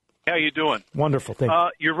 How you doing? Wonderful. Thank you.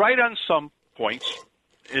 You're right on some points.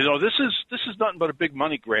 This is nothing but a big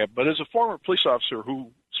money grab. But as a former police officer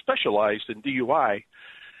who specialized in DUI,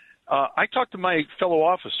 I talked to my fellow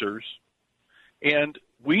officers, and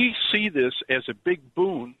we see this as a big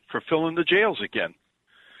boon for filling the jails again.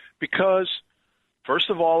 Because,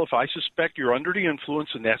 first of all, if I suspect you're under the influence,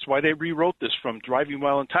 and that's why they rewrote this from driving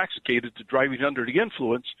while intoxicated to driving under the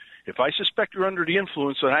influence, if I suspect you're under the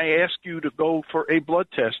influence and I ask you to go for a blood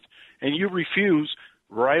test and you refuse,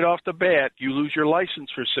 right off the bat, you lose your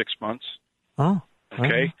license for 6 months. Oh.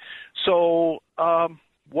 Okay? So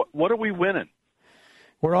what are we winning?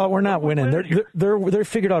 We're not winning. They're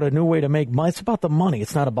figured out a new way to make money. It's about the money.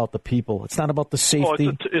 It's not about the people. It's not about the safety.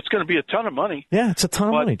 Oh, it's going to be a ton of money. Yeah, it's a ton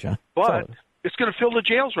of money, John. But it's going to fill the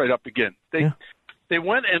jails right up again. They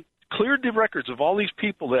went and cleared the records of all these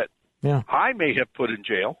people that I may have put in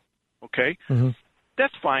jail. Okay? Mm-hmm.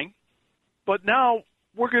 That's fine. But now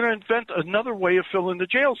we're going to invent another way of filling the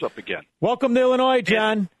jails up again. Welcome to Illinois,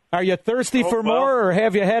 John. Are you thirsty for more, or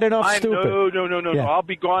have you had enough stupid? No. Yeah. I'll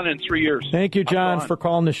be gone in 3 years. Thank you, John, for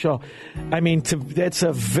calling the show. I mean, that's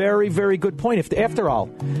a very, very good point. After all,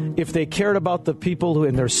 if they cared about the people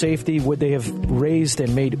and their safety, would they have raised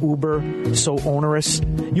and made Uber so onerous?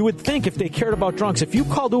 You would think if they cared about drunks, if you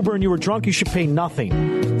called Uber and you were drunk, you should pay nothing.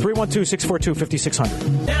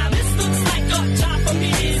 312-642-5600. Now this looks like a job for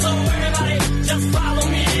me, so everybody just follow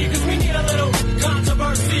me, because we need a little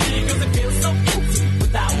controversy, because it feels so empty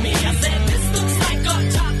without me. I said this looks like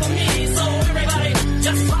a job for me, so everybody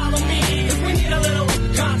just follow me, because we need a little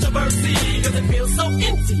controversy, because it feels so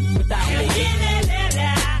empty without me.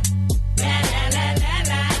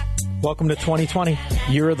 Welcome to 2020.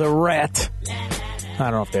 You're the rat. I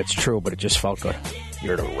don't know if that's true, but it just felt good.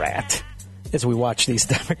 You're the rat. As we watch these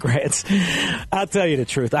Democrats, I'll tell you the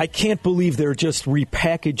truth. I can't believe they're just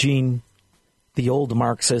repackaging the old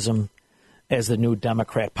Marxism as the new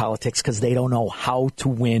Democrat politics, because they don't know how to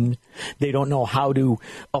win. They don't know how to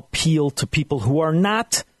appeal to people who are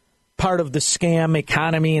not part of the scam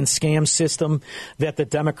economy and scam system that the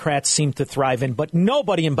Democrats seem to thrive in. But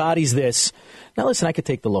nobody embodies this. Now, listen, I could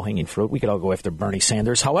take the low-hanging fruit. We could all go after Bernie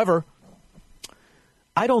Sanders. However,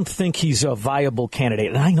 I don't think he's a viable candidate.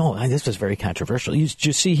 And I know this was very controversial. You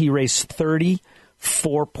see, he raised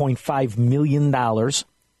 $34.5 million. The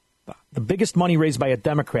biggest money raised by a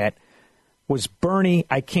Democrat was Bernie,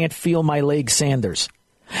 I can't feel my leg, Sanders.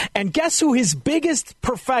 And guess who his biggest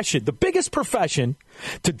profession, the biggest profession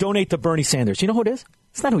to donate to Bernie Sanders? You know who it is?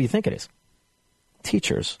 It's not who you think it is.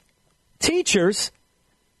 Teachers. Teachers.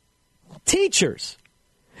 Teachers.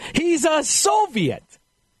 He's a Soviet.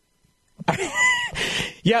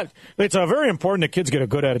 Yeah, it's very important that kids get a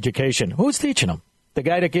good education. Who's teaching them? The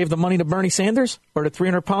guy that gave the money to Bernie Sanders? Or the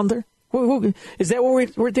 300-pounder? Who, is that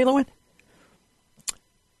what we're dealing with?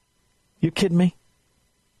 You kidding me?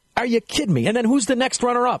 Are you kidding me? And then who's the next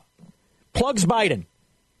runner-up? Plugs Biden.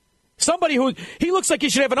 Somebody who, he looks like he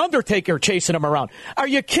should have an Undertaker chasing him around. Are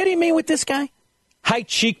you kidding me with this guy? High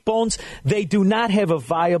cheekbones. They do not have a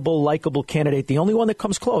viable, likable candidate. The only one that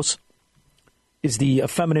comes close is the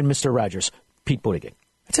effeminate Mr. Rogers, Pete Buttigieg.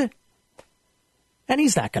 That's it. And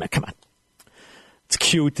he's not going to, come on. It's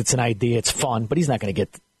cute, it's an idea, it's fun, but he's not going to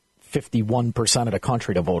get 51% of the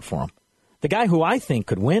country to vote for him. The guy who I think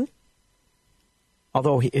could win,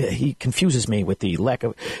 although he confuses me with the lack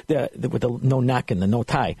of, with the no knock and the no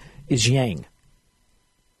tie, is Yang.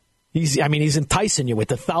 He's enticing you with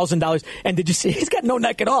the $1,000. And did you see, he's got no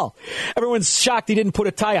neck at all. Everyone's shocked he didn't put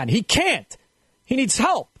a tie on. He can't. He needs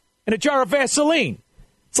help. And a jar of Vaseline.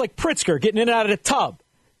 It's like Pritzker getting in and out of the tub.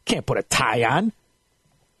 Can't put a tie on.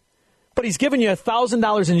 But he's giving you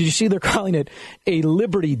 $1,000, and you see they're calling it a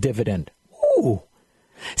liberty dividend. Ooh.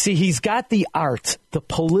 See, he's got the art, the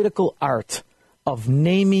political art of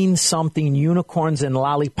naming something unicorns and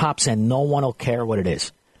lollipops, and no one will care what it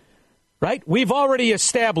is. Right? We've already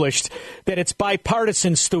established that it's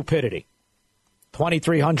bipartisan stupidity.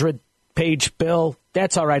 2,300-page bill.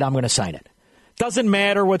 That's all right. I'm going to sign it. Doesn't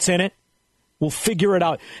matter what's in it. We'll figure it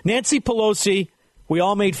out. Nancy Pelosi, we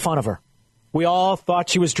all made fun of her. We all thought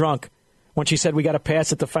she was drunk when she said we got to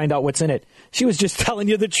pass it to find out what's in it. She was just telling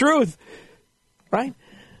you the truth. Right?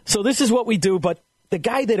 So this is what we do. But the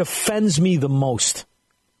guy that offends me the most,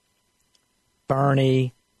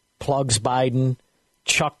 Bernie, Plugs Biden,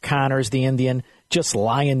 Chuck Connors, the Indian, just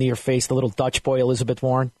lying to your face, the little Dutch boy, Elizabeth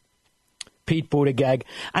Warren, Pete Buttigieg.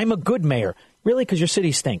 I'm a good mayor. Really? Because your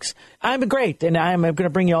city stinks. I'm great, and I'm going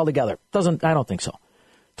to bring you all together. I don't think so.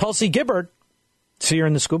 Tulsi Gabbard, see her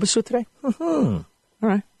in the scuba suit today? All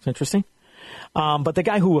right, it's interesting. But the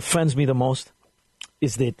guy who offends me the most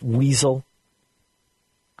is that weasel,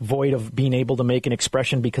 void of being able to make an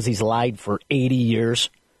expression because he's lied for 80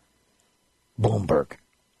 years. Bloomberg.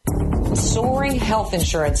 Soaring health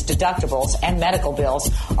insurance deductibles and medical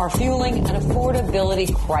bills are fueling an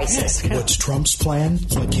affordability crisis. What's Trump's plan?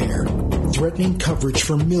 Obamacare, threatening coverage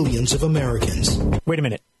for millions of Americans. Wait a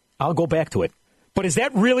minute. I'll go back to it. But is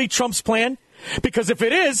that really Trump's plan? Because if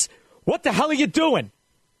it is, what the hell are you doing?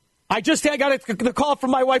 I got the call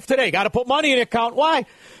from my wife today. Got to put money in the account. Why?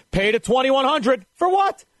 Pay the $2,100. For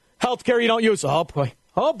what? Healthcare you don't use. Oh, boy.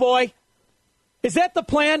 Oh, boy. Is that the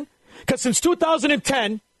plan? Because since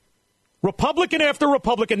 2010... Republican after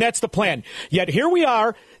Republican, that's the plan. Yet here we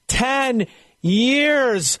are 10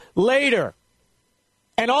 years later.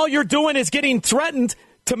 And all you're doing is getting threatened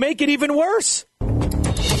to make it even worse. Mike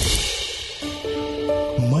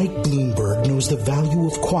Bloomberg knows the value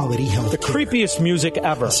with quality health care. The creepiest music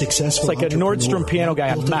ever. A successful it's like a Nordstrom piano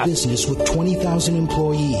guy built on a business with 20,000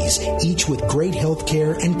 employees, each with great health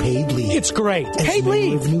care and paid leave. It's great. As Paid mayor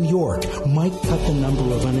leave. of New York, Mike cut the number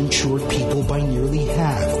of uninsured people by nearly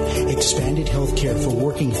half, expanded health care for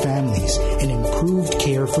working families, and improved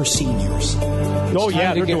care for seniors. It's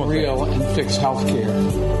time to get real and fix health care.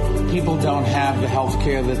 People don't have the health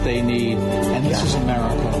care that they need, and this is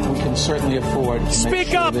America. We can certainly afford to Speak make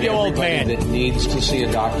sure up, that you old everybody man. that needs to see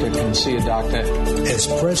a doctor can see a doctor. As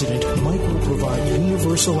president, Mike will provide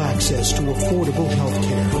universal access to affordable health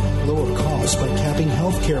care, lower costs by capping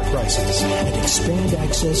health care prices, and expand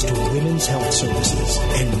access to women's health services.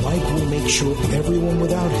 And Mike will make sure everyone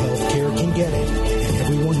without health care can get it, and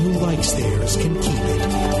everyone who likes theirs can keep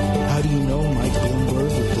it. How do you know Mike Bloomberg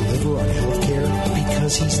will deliver on health care?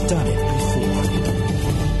 Because he's done it before.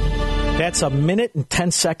 That's a minute and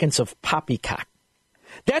 10 seconds of poppycock.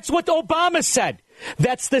 That's what Obama said.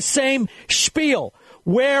 That's the same spiel.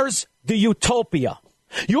 Where's the utopia?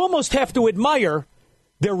 You almost have to admire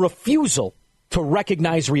their refusal to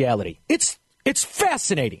recognize reality. It's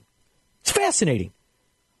fascinating. It's fascinating.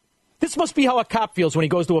 This must be how a cop feels when he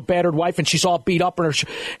goes to a battered wife and she's all beat up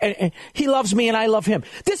and he loves me and I love him.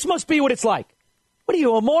 This must be what it's like. What are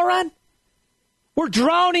you, a moron? We're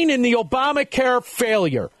drowning in the Obamacare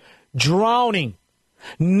failure. Drowning.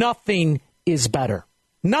 Nothing is better.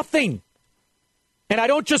 Nothing. And I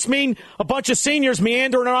don't just mean a bunch of seniors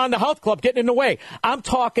meandering around the health club getting in the way. I'm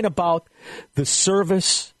talking about the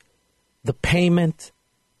service, the payment,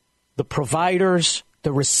 the providers,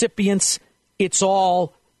 the recipients. It's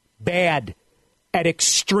all bad at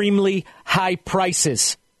extremely high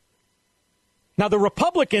prices. Now, the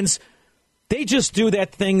Republicans, they just do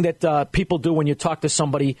that thing that people do when you talk to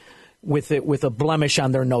somebody with a blemish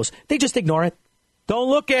on their nose. They just ignore it. Don't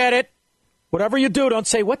look at it. Whatever you do, don't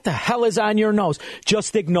say, what the hell is on your nose?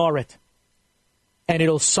 Just ignore it. And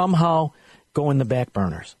it'll somehow go in the back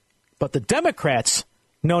burners. But the Democrats,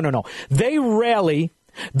 no. They rally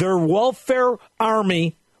their welfare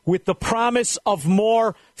army with the promise of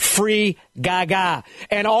more free gaga.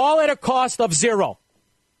 And all at a cost of zero.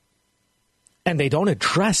 And they don't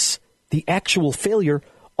address the actual failure.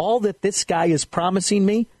 All that this guy is promising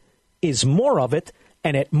me is more of it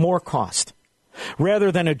and at more cost.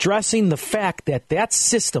 Rather than addressing the fact that that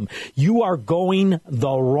system, you are going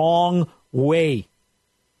the wrong way.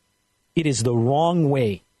 It is the wrong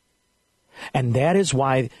way. And that is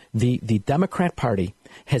why the Democrat Party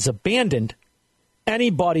has abandoned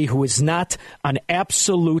anybody who is not an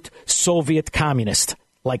absolute Soviet communist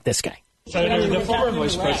like this guy. Senator, the former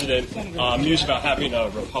vice president mused about having a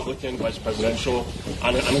Republican vice presidential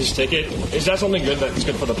on his ticket. Is that something good that's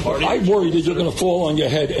good for the party? I worry that you're going to fall on your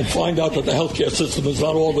head and find out that the healthcare system is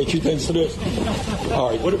not all that you think it is.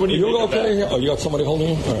 All right. What do you think okay? Oh, you got somebody holding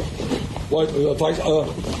you? All right.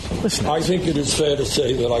 Listen, I think it is fair to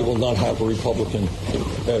say that I will not have a Republican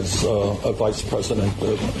as a vice president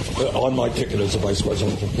on my ticket as a vice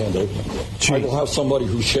presidential candidate. I will have somebody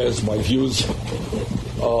who shares my views.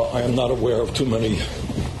 I am not aware of too many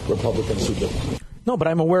Republicans who do. No, but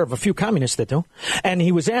I'm aware of a few communists that do. And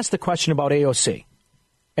he was asked the question about AOC.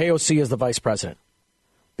 AOC is the vice president.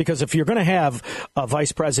 Because if you're going to have a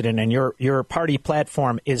vice president and your party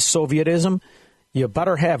platform is Sovietism, you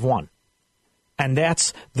better have one. And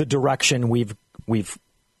that's the direction we've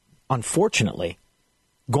unfortunately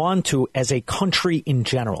gone to as a country in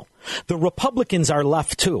general. The Republicans are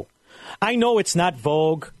left too. I know it's not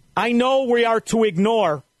vogue. I know we are to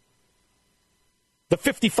ignore the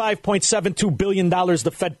 $55.72 billion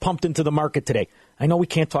the Fed pumped into the market today. I know we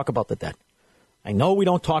can't talk about the debt. I know we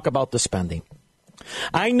don't talk about the spending.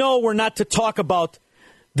 I know we're not to talk about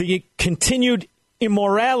the continued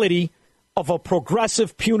immorality of a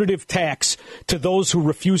progressive punitive tax to those who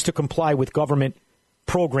refuse to comply with government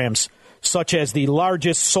programs, such as the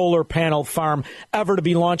largest solar panel farm ever to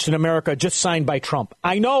be launched in America, just signed by Trump.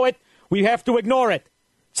 I know it. We have to ignore it.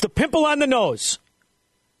 It's the pimple on the nose.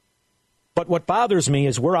 But what bothers me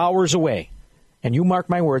is we're hours away. And you mark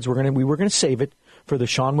my words, we were going to save it for the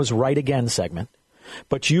Sean Was Right Again segment.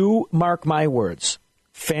 But you mark my words.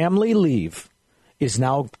 Family leave is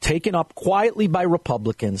now taken up quietly by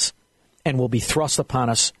Republicans and will be thrust upon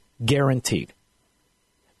us, guaranteed.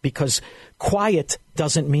 Because quiet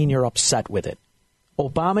doesn't mean you're upset with it.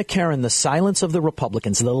 Obamacare and the silence of the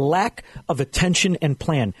Republicans, the lack of attention and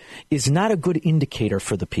plan, is not a good indicator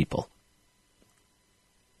for the people.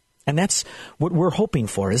 And that's what we're hoping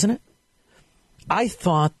for, isn't it? I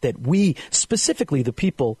thought that we, specifically the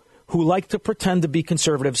people who like to pretend to be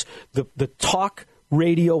conservatives, the talk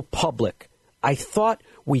radio public, I thought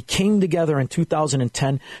we came together in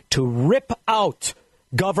 2010 to rip out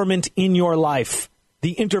government in your life,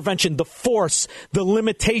 the intervention, the force, the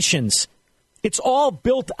limitations. It's all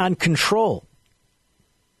built on control.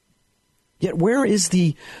 Yet where is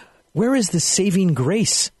the saving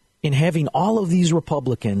grace in having all of these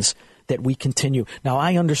Republicans that we continue? Now,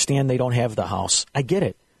 I understand they don't have the House. I get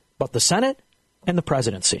it. But the Senate and the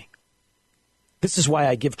presidency. This is why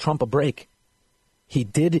I give Trump a break. He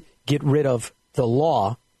did get rid of the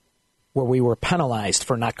law where we were penalized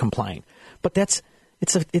for not complying. But it's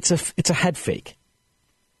a head fake.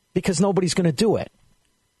 Because nobody's going to do it.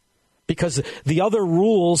 Because the other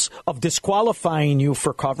rules of disqualifying you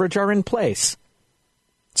for coverage are in place.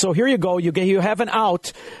 So here you go. You have an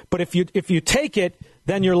out, but if you take it,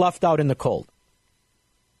 then you're left out in the cold.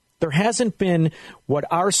 There hasn't been what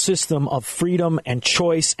our system of freedom and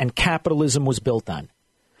choice and capitalism was built on.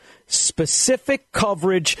 Specific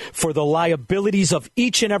coverage for the liabilities of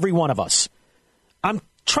each and every one of us. I'm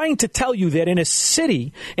trying to tell you that in a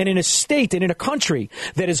city and in a state and in a country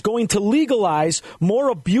that is going to legalize more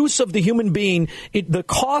abuse of the human being, the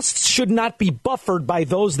costs should not be buffered by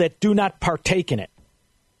those that do not partake in it.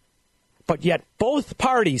 But yet both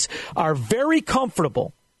parties are very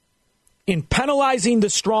comfortable in penalizing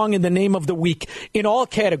the strong in the name of the weak in all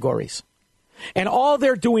categories. And all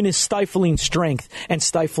they're doing is stifling strength and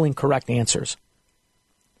stifling correct answers.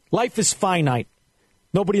 Life is finite.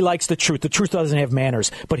 Nobody likes the truth. The truth doesn't have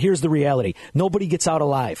manners. But here's the reality. Nobody gets out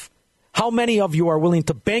alive. How many of you are willing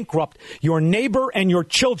to bankrupt your neighbor and your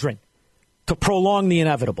children to prolong the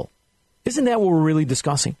inevitable? Isn't that what we're really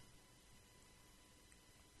discussing?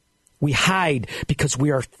 We hide because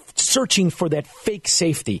we are searching for that fake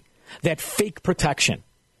safety, that fake protection.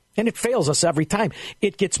 And it fails us every time.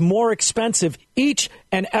 It gets more expensive each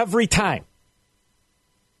and every time.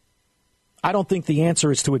 I don't think the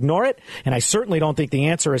answer is to ignore it, and I certainly don't think the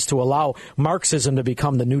answer is to allow Marxism to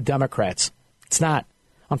become the new Democrats. It's not.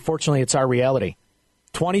 Unfortunately, it's our reality.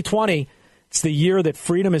 2020, it's the year that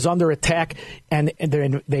freedom is under attack, and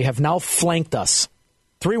they have now flanked us.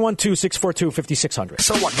 312-642-5600.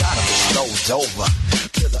 So I got him strolled over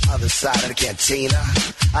to the other side of the cantina.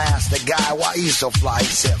 I asked the guy, why you so fly? He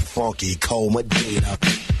said, Funky Cold Medina.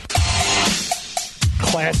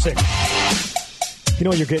 Classic. You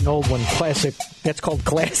know you're getting old when classic. That's called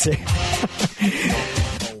classic.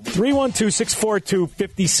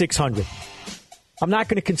 312-642-5600. I'm not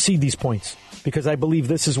going to concede these points because I believe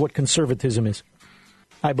this is what conservatism is.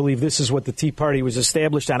 I believe this is what the Tea Party was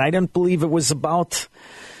established on. I didn't believe it was about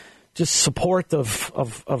just support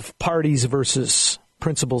of parties versus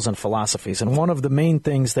principles and philosophies. And one of the main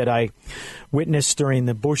things that I witnessed during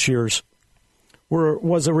the Bush years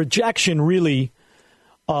was a rejection, really,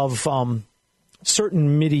 of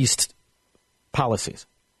certain Mideast policies.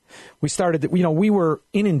 We started, we were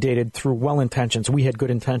inundated through well-intentions. We had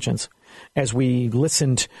good intentions as we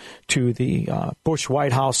listened to the Bush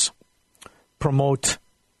White House promote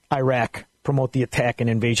Iraq, promote the attack and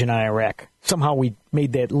invasion on Iraq. Somehow we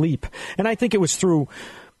made that leap. And I think it was through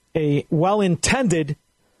a well-intended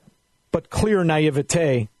but clear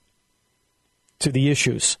naivete to the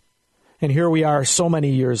issues. And here we are so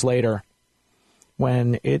many years later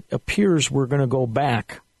when it appears we're going to go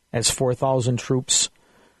back as 4,000 troops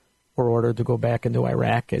were ordered to go back into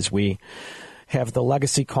Iraq, as we have the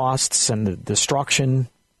legacy costs and the destruction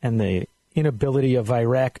and the inability of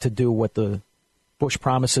Iraq to do what the Bush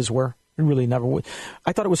promises were. It really never would.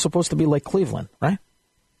 I thought it was supposed to be like Cleveland, right?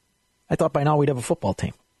 I thought by now we'd have a football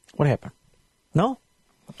team. What happened? No?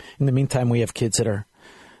 In the meantime, we have kids that are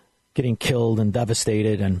getting killed and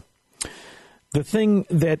devastated. And the thing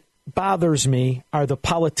that bothers me are the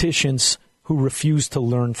politicians who refuse to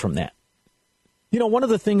learn from that. You know, one of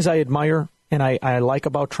the things I admire and I like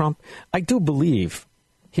about Trump, I do believe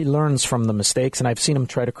he learns from the mistakes, and I've seen him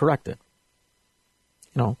try to correct it.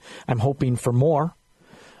 You know, I'm hoping for more.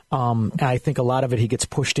 And I think a lot of it he gets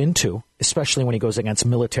pushed into, especially when he goes against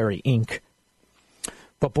Military Inc.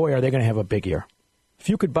 But boy, are they going to have a big year. If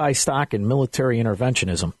you could buy stock in military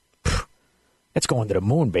interventionism, it's going to the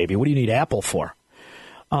moon, baby. What do you need Apple for?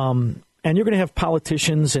 And you're going to have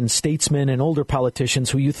politicians and statesmen and older politicians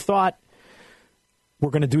who you thought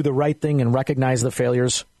were going to do the right thing and recognize the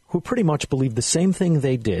failures, who pretty much believe the same thing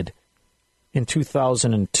they did in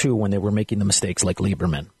 2002 when they were making the mistakes, like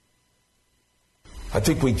Lieberman. I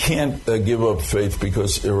think we can't give up faith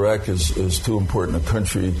because Iraq is too important a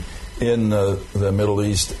country in the Middle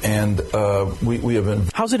East, and we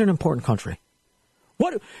have. How's it an important country?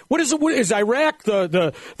 What is it? What, is Iraq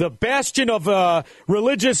the bastion of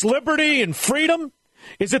religious liberty and freedom?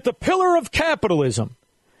 Is it the pillar of capitalism?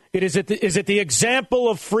 Is it the example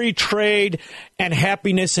of free trade and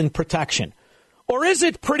happiness and protection, or is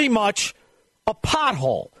it pretty much a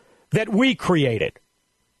pothole that we created?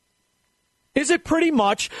 Is it pretty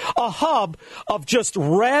much a hub of just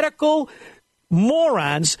radical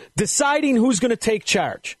morons deciding who's going to take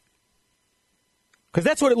charge? Because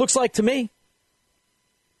that's what it looks like to me.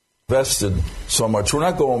 Invested so much. We're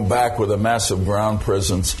not going back with a massive ground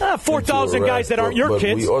presence. 4,000 guys that aren't your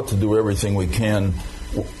kids. We ought to do everything we can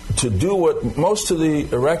to do what most of the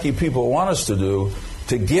Iraqi people want us to do,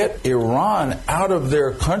 to get Iran out of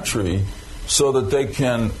their country so that they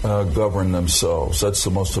can govern themselves. That's the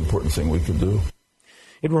most important thing we can do.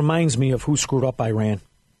 It reminds me of who screwed up Iran.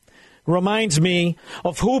 It reminds me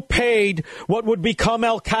of who paid what would become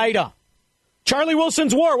Al-Qaeda. Charlie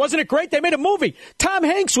Wilson's War. Wasn't it great? They made a movie. Tom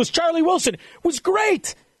Hanks was Charlie Wilson. It was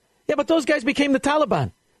great. Yeah, but those guys became the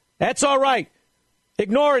Taliban. That's all right.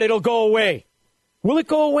 Ignore it. It'll go away. Will it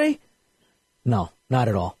go away? No, not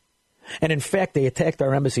at all. And in fact, they attacked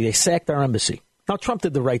our embassy. They sacked our embassy. Now, Trump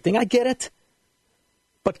did the right thing. I get it.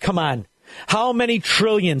 But come on. How many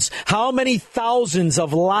trillions, how many thousands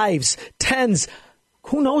of lives, tens,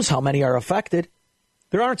 who knows how many are affected?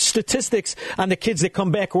 There aren't statistics on the kids that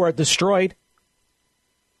come back who are destroyed.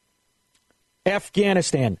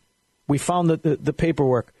 Afghanistan, we found the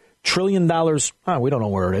paperwork, $1 trillion, we don't know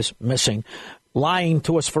where it is, missing, lying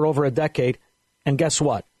to us for over a decade. And guess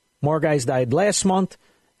what? More guys died last month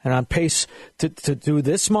and on pace to do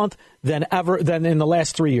this month than in the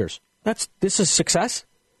last 3 years. This is success.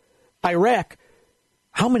 Iraq,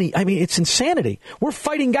 how many? I mean, it's insanity. We're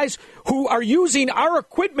fighting guys who are using our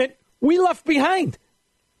equipment we left behind.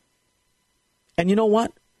 And you know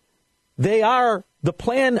what? They are the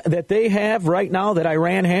plan that they have right now that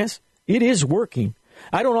Iran has. It is working.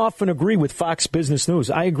 I don't often agree with Fox Business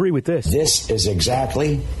News. I agree with this. This is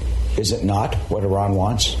exactly, is it not, what Iran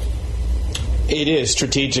wants? It is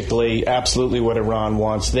strategically absolutely what Iran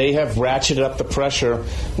wants. They have ratcheted up the pressure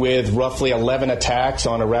with roughly 11 attacks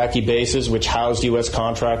on Iraqi bases, which housed U.S.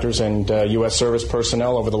 contractors and U.S. service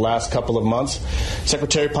personnel over the last couple of months.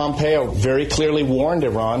 Secretary Pompeo very clearly warned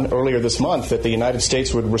Iran earlier this month that the United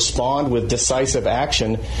States would respond with decisive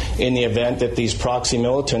action in the event that these proxy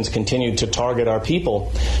militants continued to target our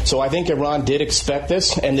people. So I think Iran did expect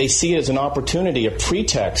this, and they see it as an opportunity, a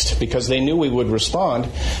pretext, because they knew we would respond,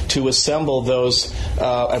 to assemble those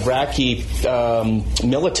Iraqi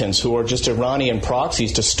militants who are just Iranian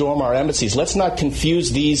proxies to storm our embassies. Let's not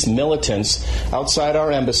confuse these militants outside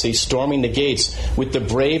our embassy storming the gates with the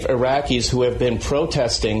brave Iraqis who have been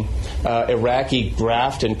protesting Iraqi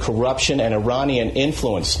graft and corruption and Iranian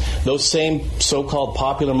influence. Those same so-called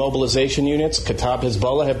popular mobilization units, Kataib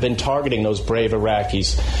Hezbollah, have been targeting those brave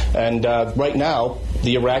Iraqis. And right now,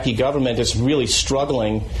 the Iraqi government is really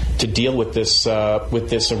struggling to deal with this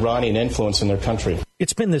Iranian influence in their country.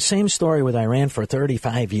 It's been the same story with Iran for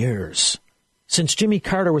 35 years. Since Jimmy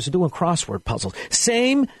Carter was doing crossword puzzles.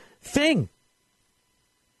 Same thing.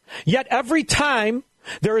 Yet every time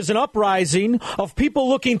there is an uprising of people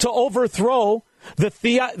looking to overthrow the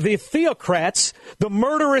theocrats, the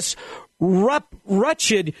murderous,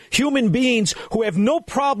 wretched human beings who have no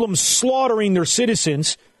problem slaughtering their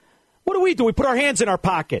citizens, what do? We put our hands in our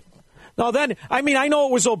pocket. Now then, I mean, I know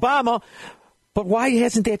it was Obama, but why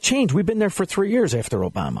hasn't that changed? We've been there for 3 years after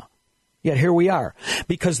Obama. Yet here we are.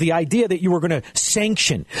 Because the idea that you were going to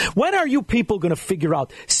sanction. When are you people going to figure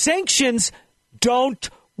out? Sanctions don't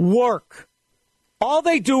work. All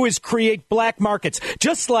they do is create black markets.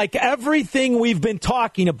 Just like everything we've been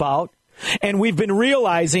talking about and we've been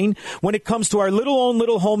realizing when it comes to our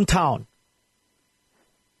little hometown.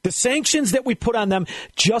 The sanctions that we put on them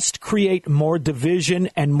just create more division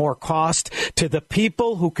and more cost to the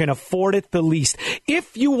people who can afford it the least.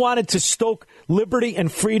 If you wanted to stoke liberty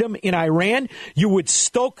and freedom in Iran, you would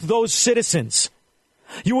stoke those citizens.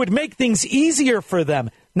 You would make things easier for them,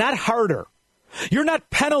 not harder. You're not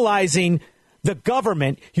penalizing the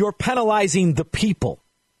government, you're penalizing the people.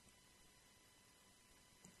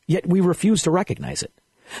 Yet we refuse to recognize it.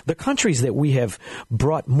 The countries that we have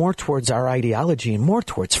brought more towards our ideology and more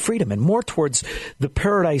towards freedom and more towards the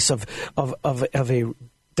paradise of a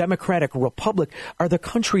democratic republic are the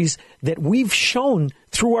countries that we've shown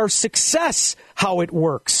through our success how it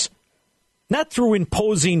works. Not through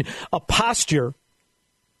imposing a posture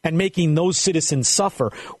and making those citizens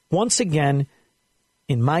suffer. Once again,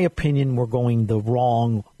 in my opinion, we're going the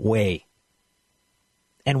wrong way.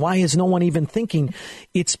 And why is no one even thinking?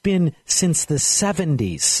 It's been since the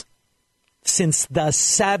 70s. Since the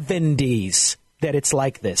 70s that it's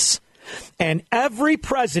like this. And every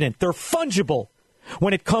president, they're fungible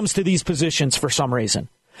when it comes to these positions for some reason.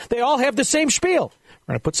 They all have the same spiel.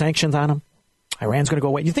 We're going to put sanctions on them. Iran's going to go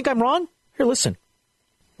away. You think I'm wrong? Here, listen.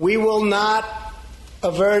 We will not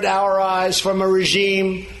avert our eyes from a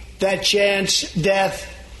regime that chants death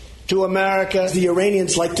to America. The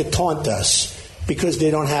Iranians like to taunt us because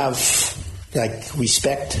they don't have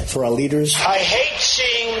respect for our leaders. I hate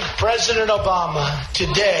seeing President Obama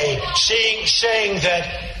today saying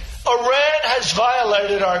that Iran has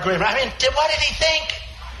violated our agreement. I mean, what did he think?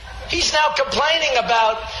 He's now complaining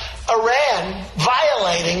about Iran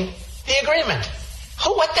violating the agreement.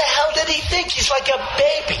 What the hell did he think? He's like a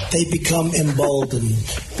baby. They become emboldened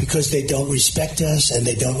because they don't respect us and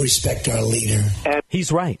they don't respect our leader.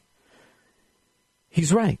 He's right.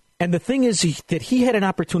 He's right. And the thing is that he had an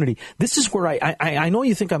opportunity. This is where I know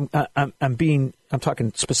you think I'm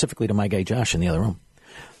talking specifically to my guy Josh in the other room.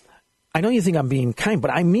 I know you think I'm being kind,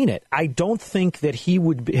 but I mean it. I don't think that he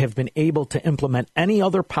would have been able to implement any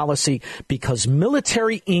other policy because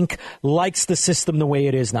Military Inc. likes the system the way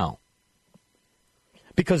it is now.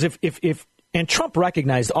 Because and Trump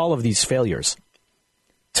recognized all of these failures.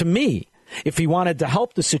 To me, if he wanted to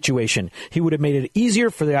help the situation, he would have made it easier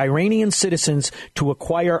for the Iranian citizens to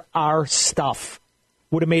acquire our stuff.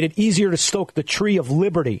 Would have made it easier to stoke the tree of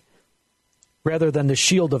liberty rather than the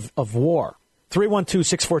shield of war.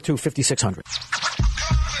 312-642-5600.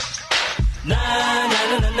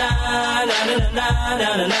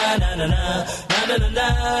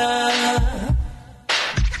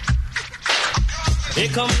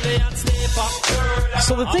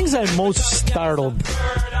 So the things I'm most startled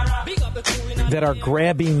that are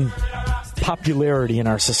grabbing popularity in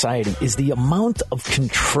our society is the amount of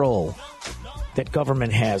control that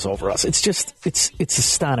government has over us. It's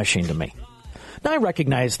astonishing to me. Now, I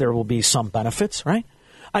recognize there will be some benefits, right?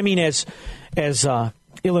 I mean, as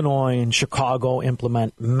Illinois and Chicago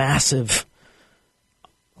implement massive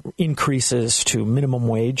increases to minimum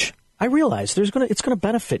wage, I realize it's going to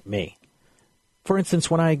benefit me. For instance,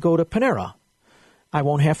 when I go to Panera, I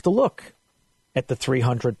won't have to look at the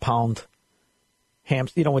 300-pound ham,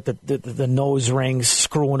 with the nose rings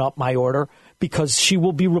screwing up my order, because she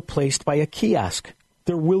will be replaced by a kiosk.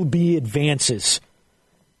 There will be advances.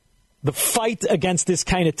 The fight against this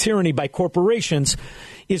kind of tyranny by corporations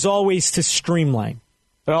is always to streamline.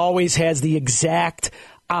 It always has the exact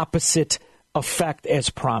opposite effect as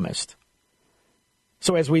promised.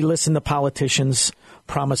 So as we listen to politicians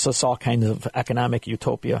promise us all kinds of economic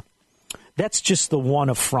utopia, that's just the one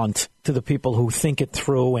affront to the people who think it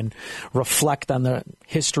through and reflect on the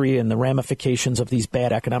history and the ramifications of these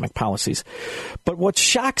bad economic policies. But what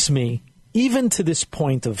shocks me, even to this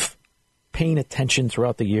point of paying attention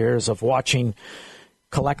throughout the years, of watching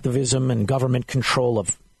collectivism and government control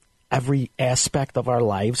of every aspect of our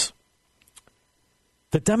lives,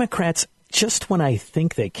 the Democrats, just when I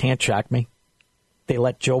think they can't shock me, they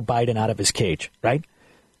let Joe Biden out of his cage, right?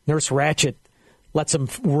 Nurse Ratched lets him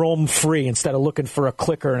roam free instead of looking for a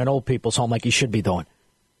clicker in an old people's home like he should be doing.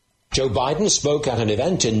 Joe Biden spoke at an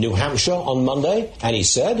event in New Hampshire on Monday, and he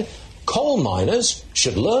said coal miners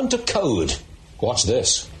should learn to code. Watch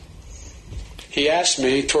this. He asked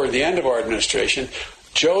me toward the end of our administration,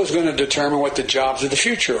 Joe's going to determine what the jobs of the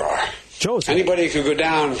future are. Anybody who could go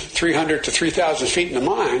down 300 to 3,000 feet in the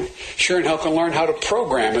mine, sure and hell can learn how to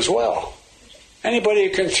program as well. Anybody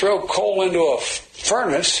who can throw coal into a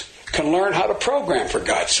furnace can learn how to program, for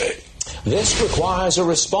God's sake. This requires a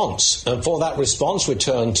response, and for that response we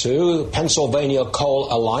turn to Pennsylvania Coal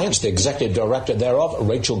Alliance, the executive director thereof,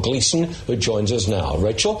 Rachel Gleason, who joins us now.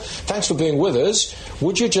 Rachel, thanks for being with us.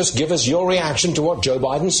 Would you just give us your reaction to what Joe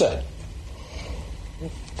Biden said?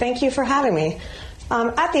 Thank you for having me.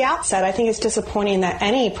 At the outset, I think it's disappointing that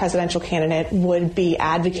any presidential candidate would be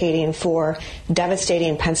advocating for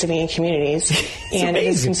devastating Pennsylvania communities. And it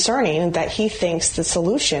is concerning that he thinks the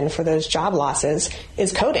solution for those job losses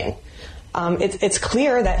is coding. It's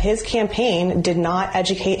clear that his campaign did not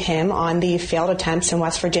educate him on the failed attempts in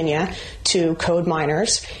West Virginia to code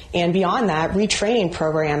miners. And beyond that, retraining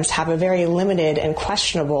programs have a very limited and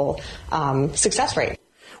questionable success rate.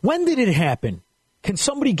 When did it happen? Can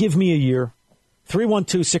somebody give me a year?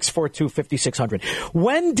 312-642-5600.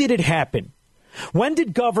 When did it happen? When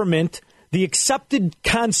did government, the accepted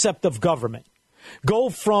concept of government, go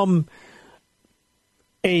from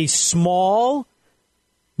a small,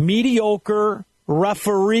 mediocre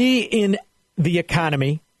referee in the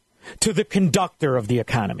economy to the conductor of the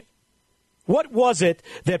economy? What was it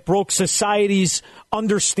that broke society's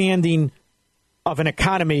understanding of an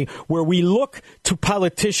economy where we look to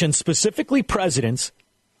politicians, specifically presidents,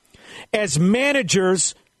 as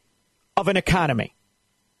managers of an economy?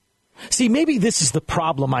 See, maybe this is the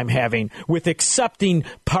problem I'm having with accepting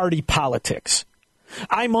party politics.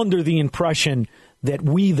 I'm under the impression that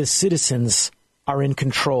we, the citizens, are in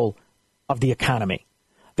control of the economy,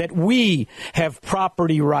 that we have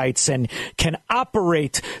property rights and can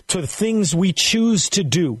operate to the things we choose to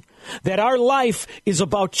do, that our life is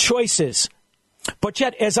about choices. But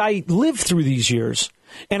yet, as I live through these years,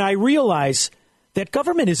 and I realize that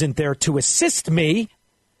government isn't there to assist me,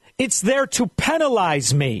 it's there to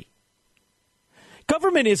penalize me.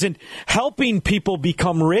 Government isn't helping people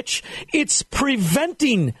become rich, it's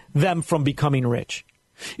preventing them from becoming rich.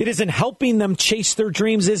 It isn't helping them chase their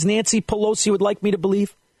dreams, as Nancy Pelosi would like me to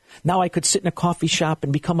believe. Now I could sit in a coffee shop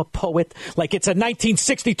and become a poet like it's a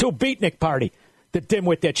 1962 beatnik party, the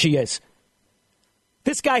dimwit that she is.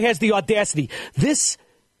 This guy has the audacity. This,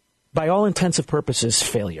 by all intensive purposes,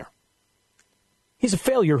 failure. He's a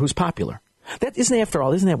failure who's popular. Isn't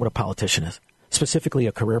that what a politician is? Specifically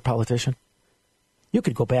a career politician? You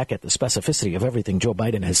could go back at the specificity of everything Joe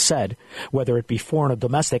Biden has said, whether it be foreign or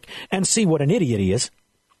domestic, and see what an idiot he is.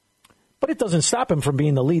 But it doesn't stop him from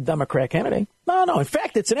being the lead Democrat candidate. No. In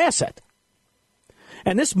fact, it's an asset.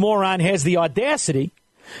 And this moron has the audacity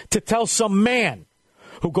to tell some man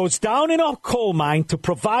who goes down in a coal mine to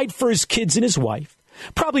provide for his kids and his wife,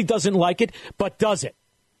 probably doesn't like it, but does it.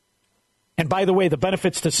 And by the way, the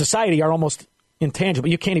benefits to society are almost intangible.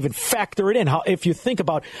 You can't even factor it in if you think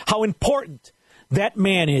about how important that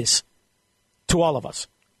man is to all of us.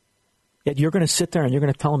 Yet you're going to sit there and you're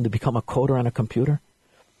going to tell him to become a coder on a computer?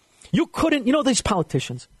 You couldn't, these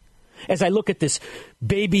politicians, as I look at this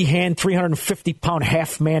baby hand, 350-pound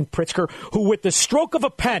half-man Pritzker, who with the stroke of a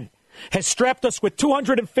pen has strapped us with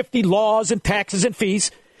 250 laws and taxes and fees,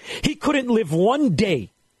 he couldn't live one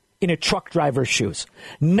day in a truck driver's shoes.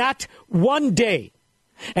 Not one day.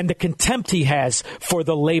 And the contempt he has for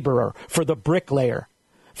the laborer, for the bricklayer,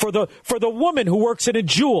 for the woman who works at a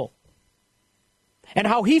jewel, and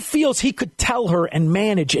how he feels he could tell her and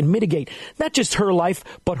manage and mitigate not just her life,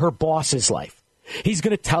 but her boss's life. He's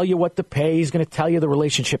going to tell you what to pay. He's going to tell you the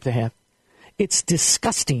relationship to have. It's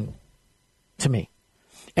disgusting to me.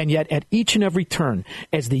 And yet at each and every turn,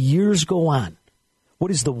 as the years go on, what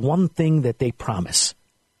is the one thing that they promise?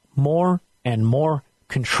 More and more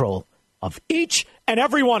control of each and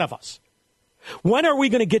every one of us. When are we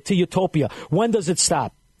going to get to utopia? When does it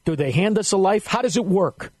stop? Do they hand us a life? How does it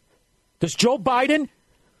work? Does Joe Biden,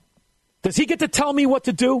 does he get to tell me what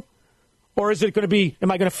to do? Or is it going to be,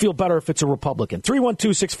 am I going to feel better if it's a Republican?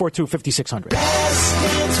 312-642-5600. Last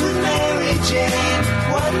dance with Mary Jane.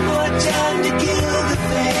 One more time to kill the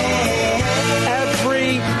flame.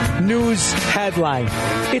 Every news headline,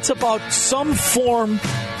 it's about some form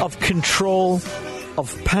of control,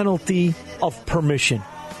 of penalty, of permission.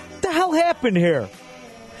 What the hell happened here?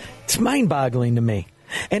 It's mind-boggling to me.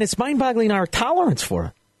 And it's mind-boggling our tolerance for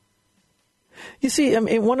it. You see,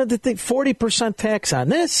 one of the things, 40% tax on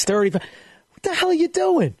this, 30%. What the hell are you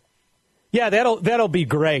doing? Yeah, that'll be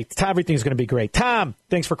great. Everything's going to be great. Tom,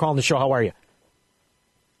 thanks for calling the show. How are you?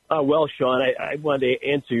 Well, Sean, I wanted to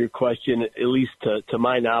answer your question, at least to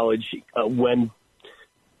my knowledge. When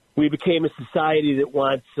we became a society that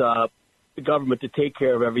wants the government to take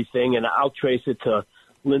care of everything, and I'll trace it to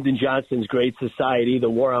Lyndon Johnson's Great Society, the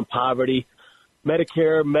war on poverty,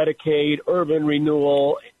 Medicare, Medicaid, urban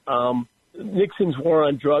renewal, Nixon's war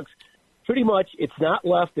on drugs. Pretty much, it's not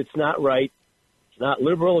left, it's not right, it's not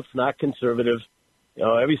liberal, it's not conservative.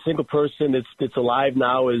 Every single person that's alive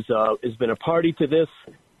now has been a party to this,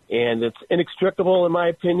 and it's inextricable, in my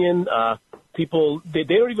opinion. People they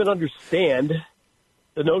don't even understand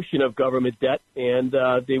the notion of government debt, and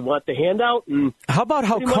they want the handout. And how about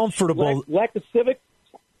how comfortable lack of civic?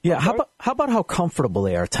 Yeah, how about how comfortable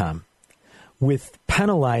they are, Tom, with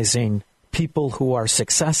penalizing people who are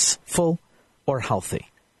successful or healthy?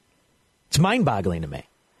 It's mind-boggling to me.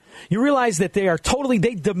 You realize that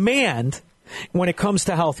they demand when it comes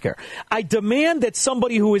to health care. I demand that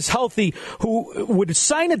somebody who is healthy, who would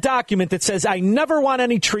sign a document that says, I never want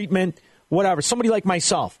any treatment, whatever, somebody like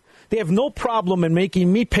myself, they have no problem in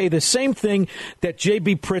making me pay the same thing that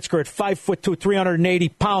J.B. Pritzker at 5'2", 380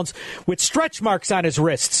 pounds with stretch marks on his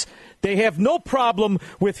wrists. They have no problem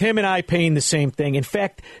with him and I paying the same thing. In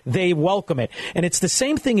fact, they welcome it. And it's the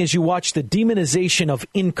same thing as you watch the demonization of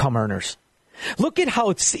income earners. Look at how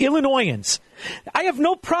it's Illinoisans. I have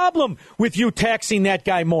no problem with you taxing that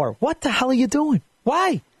guy more. What the hell are you doing?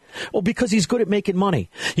 Why? Well, because he's good at making money.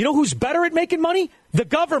 You know who's better at making money? The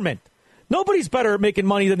government. Nobody's better at making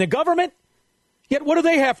money than the government. Yet what do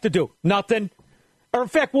they have to do? Nothing. Or in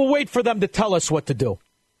fact, we'll wait for them to tell us what to do.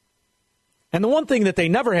 And the one thing that they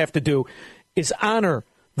never have to do is honor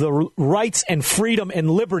the rights and freedom and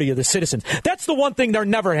liberty of the citizens. That's the one thing they'll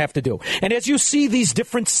never have to do. And as you see these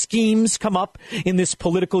different schemes come up in this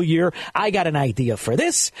political year, I got an idea for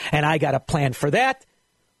this, and I got a plan for that.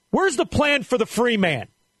 Where's the plan for the free man?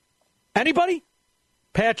 Anybody?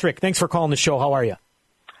 Patrick, thanks for calling the show. How are you?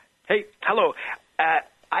 Hey, hello.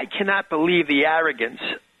 I cannot believe the arrogance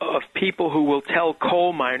of people who will tell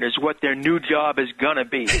coal miners what their new job is going to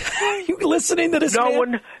be. You listening to this,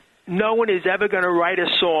 No one is ever going to write a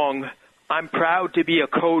song, I'm proud to be a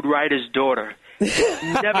code writer's daughter.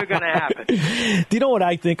 It's never going to happen. Do you know what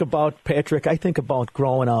I think about, Patrick? I think about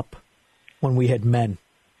growing up when we had men.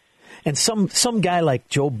 And some guy like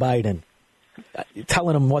Joe Biden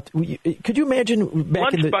telling him what... Could you imagine back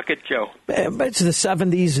Lunch in the... bucket Joe. Back to the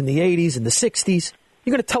 70s and the 80s and the 60s.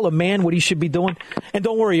 You're going to tell a man what he should be doing? And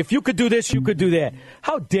don't worry, if you could do this, you could do that.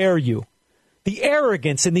 How dare you? The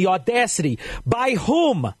arrogance and the audacity. By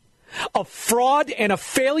whom? A fraud and a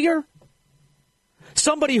failure?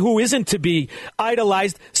 Somebody who isn't to be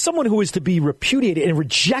idolized. Someone who is to be repudiated and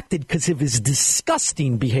rejected because of his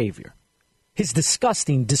disgusting behavior. His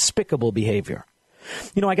disgusting, despicable behavior.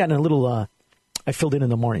 You know, I got in a little... I filled in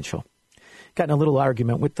the morning show. Got in a little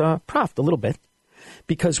argument with Prof a little bit.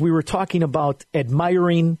 Because we were talking about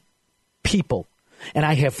admiring people. And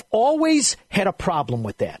I have always had a problem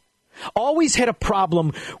with that. Always had a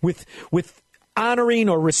problem with honoring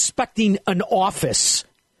or respecting an office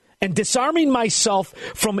and disarming myself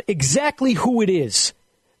from exactly who it is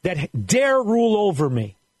that dare rule over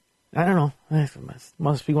me. I don't know. It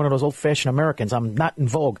must be one of those old-fashioned Americans. I'm not in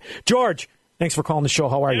vogue. George, thanks for calling the show.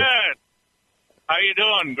 How are you? Good. How you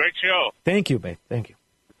doing? Great show. Thank you, babe. Thank you.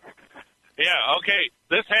 Yeah, okay.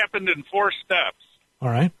 This happened in 4 steps. All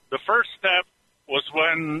right. The first step was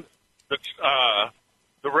when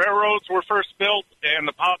the railroads were first built and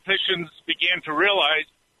the politicians began to realize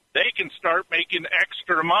they can start making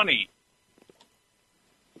extra money.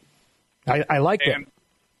 I like that.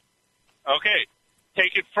 Okay.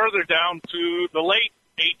 Take it further down to the late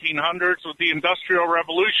 1800s with the Industrial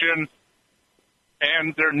Revolution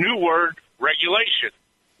and their new word, regulation.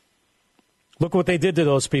 Look what they did to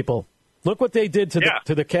those people. Look what they did to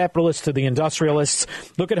the capitalists, to the industrialists.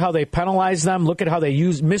 Look at how they penalized them. Look at how they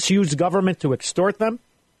misused government to extort them.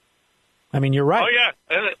 I mean, you're right. Oh,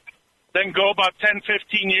 yeah. Then go about 10,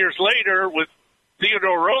 15 years later with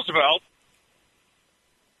Theodore Roosevelt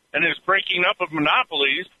and his breaking up of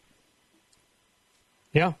monopolies.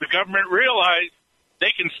 Yeah. The government realized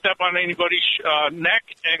they can step on anybody's neck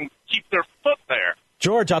and keep their foot there.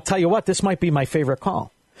 George, I'll tell you what, this might be my favorite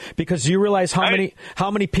call. Because you realize how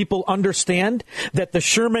many people understand that the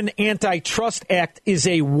Sherman Antitrust Act is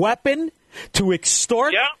a weapon to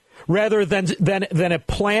extort rather than a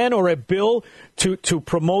plan or a bill to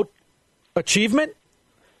promote achievement?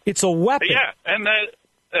 It's a weapon. Yeah, and then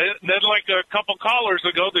like a couple callers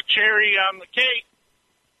ago, the cherry on the cake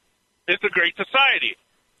is the Great Society.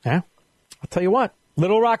 Yeah, I'll tell you what.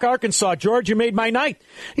 Little Rock, Arkansas. George, you made my night.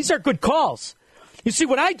 These are good calls. You see,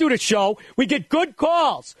 when I do the show, we get good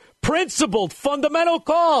calls, principled, fundamental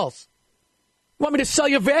calls. You want me to sell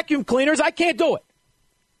you vacuum cleaners? I can't do it.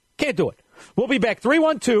 Can't do it. We'll be back.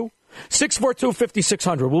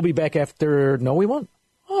 312-642-5600. We'll be back after... No, we won't.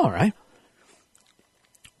 All right.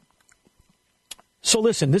 So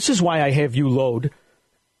listen, this is why I have you load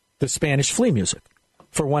the Spanish flea music.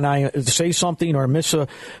 For when I say something or miss a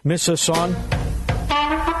song.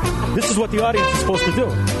 This is what the audience is supposed to do.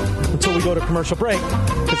 Until we go to commercial break,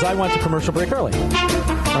 because I went to commercial break early.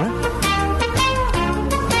 All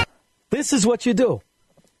right? This is what you do.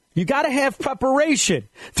 You got to have preparation.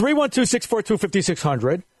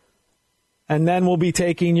 312-642-5600. And then we'll be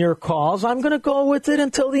taking your calls. I'm going to go with it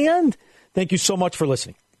until the end. Thank you so much for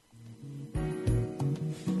listening.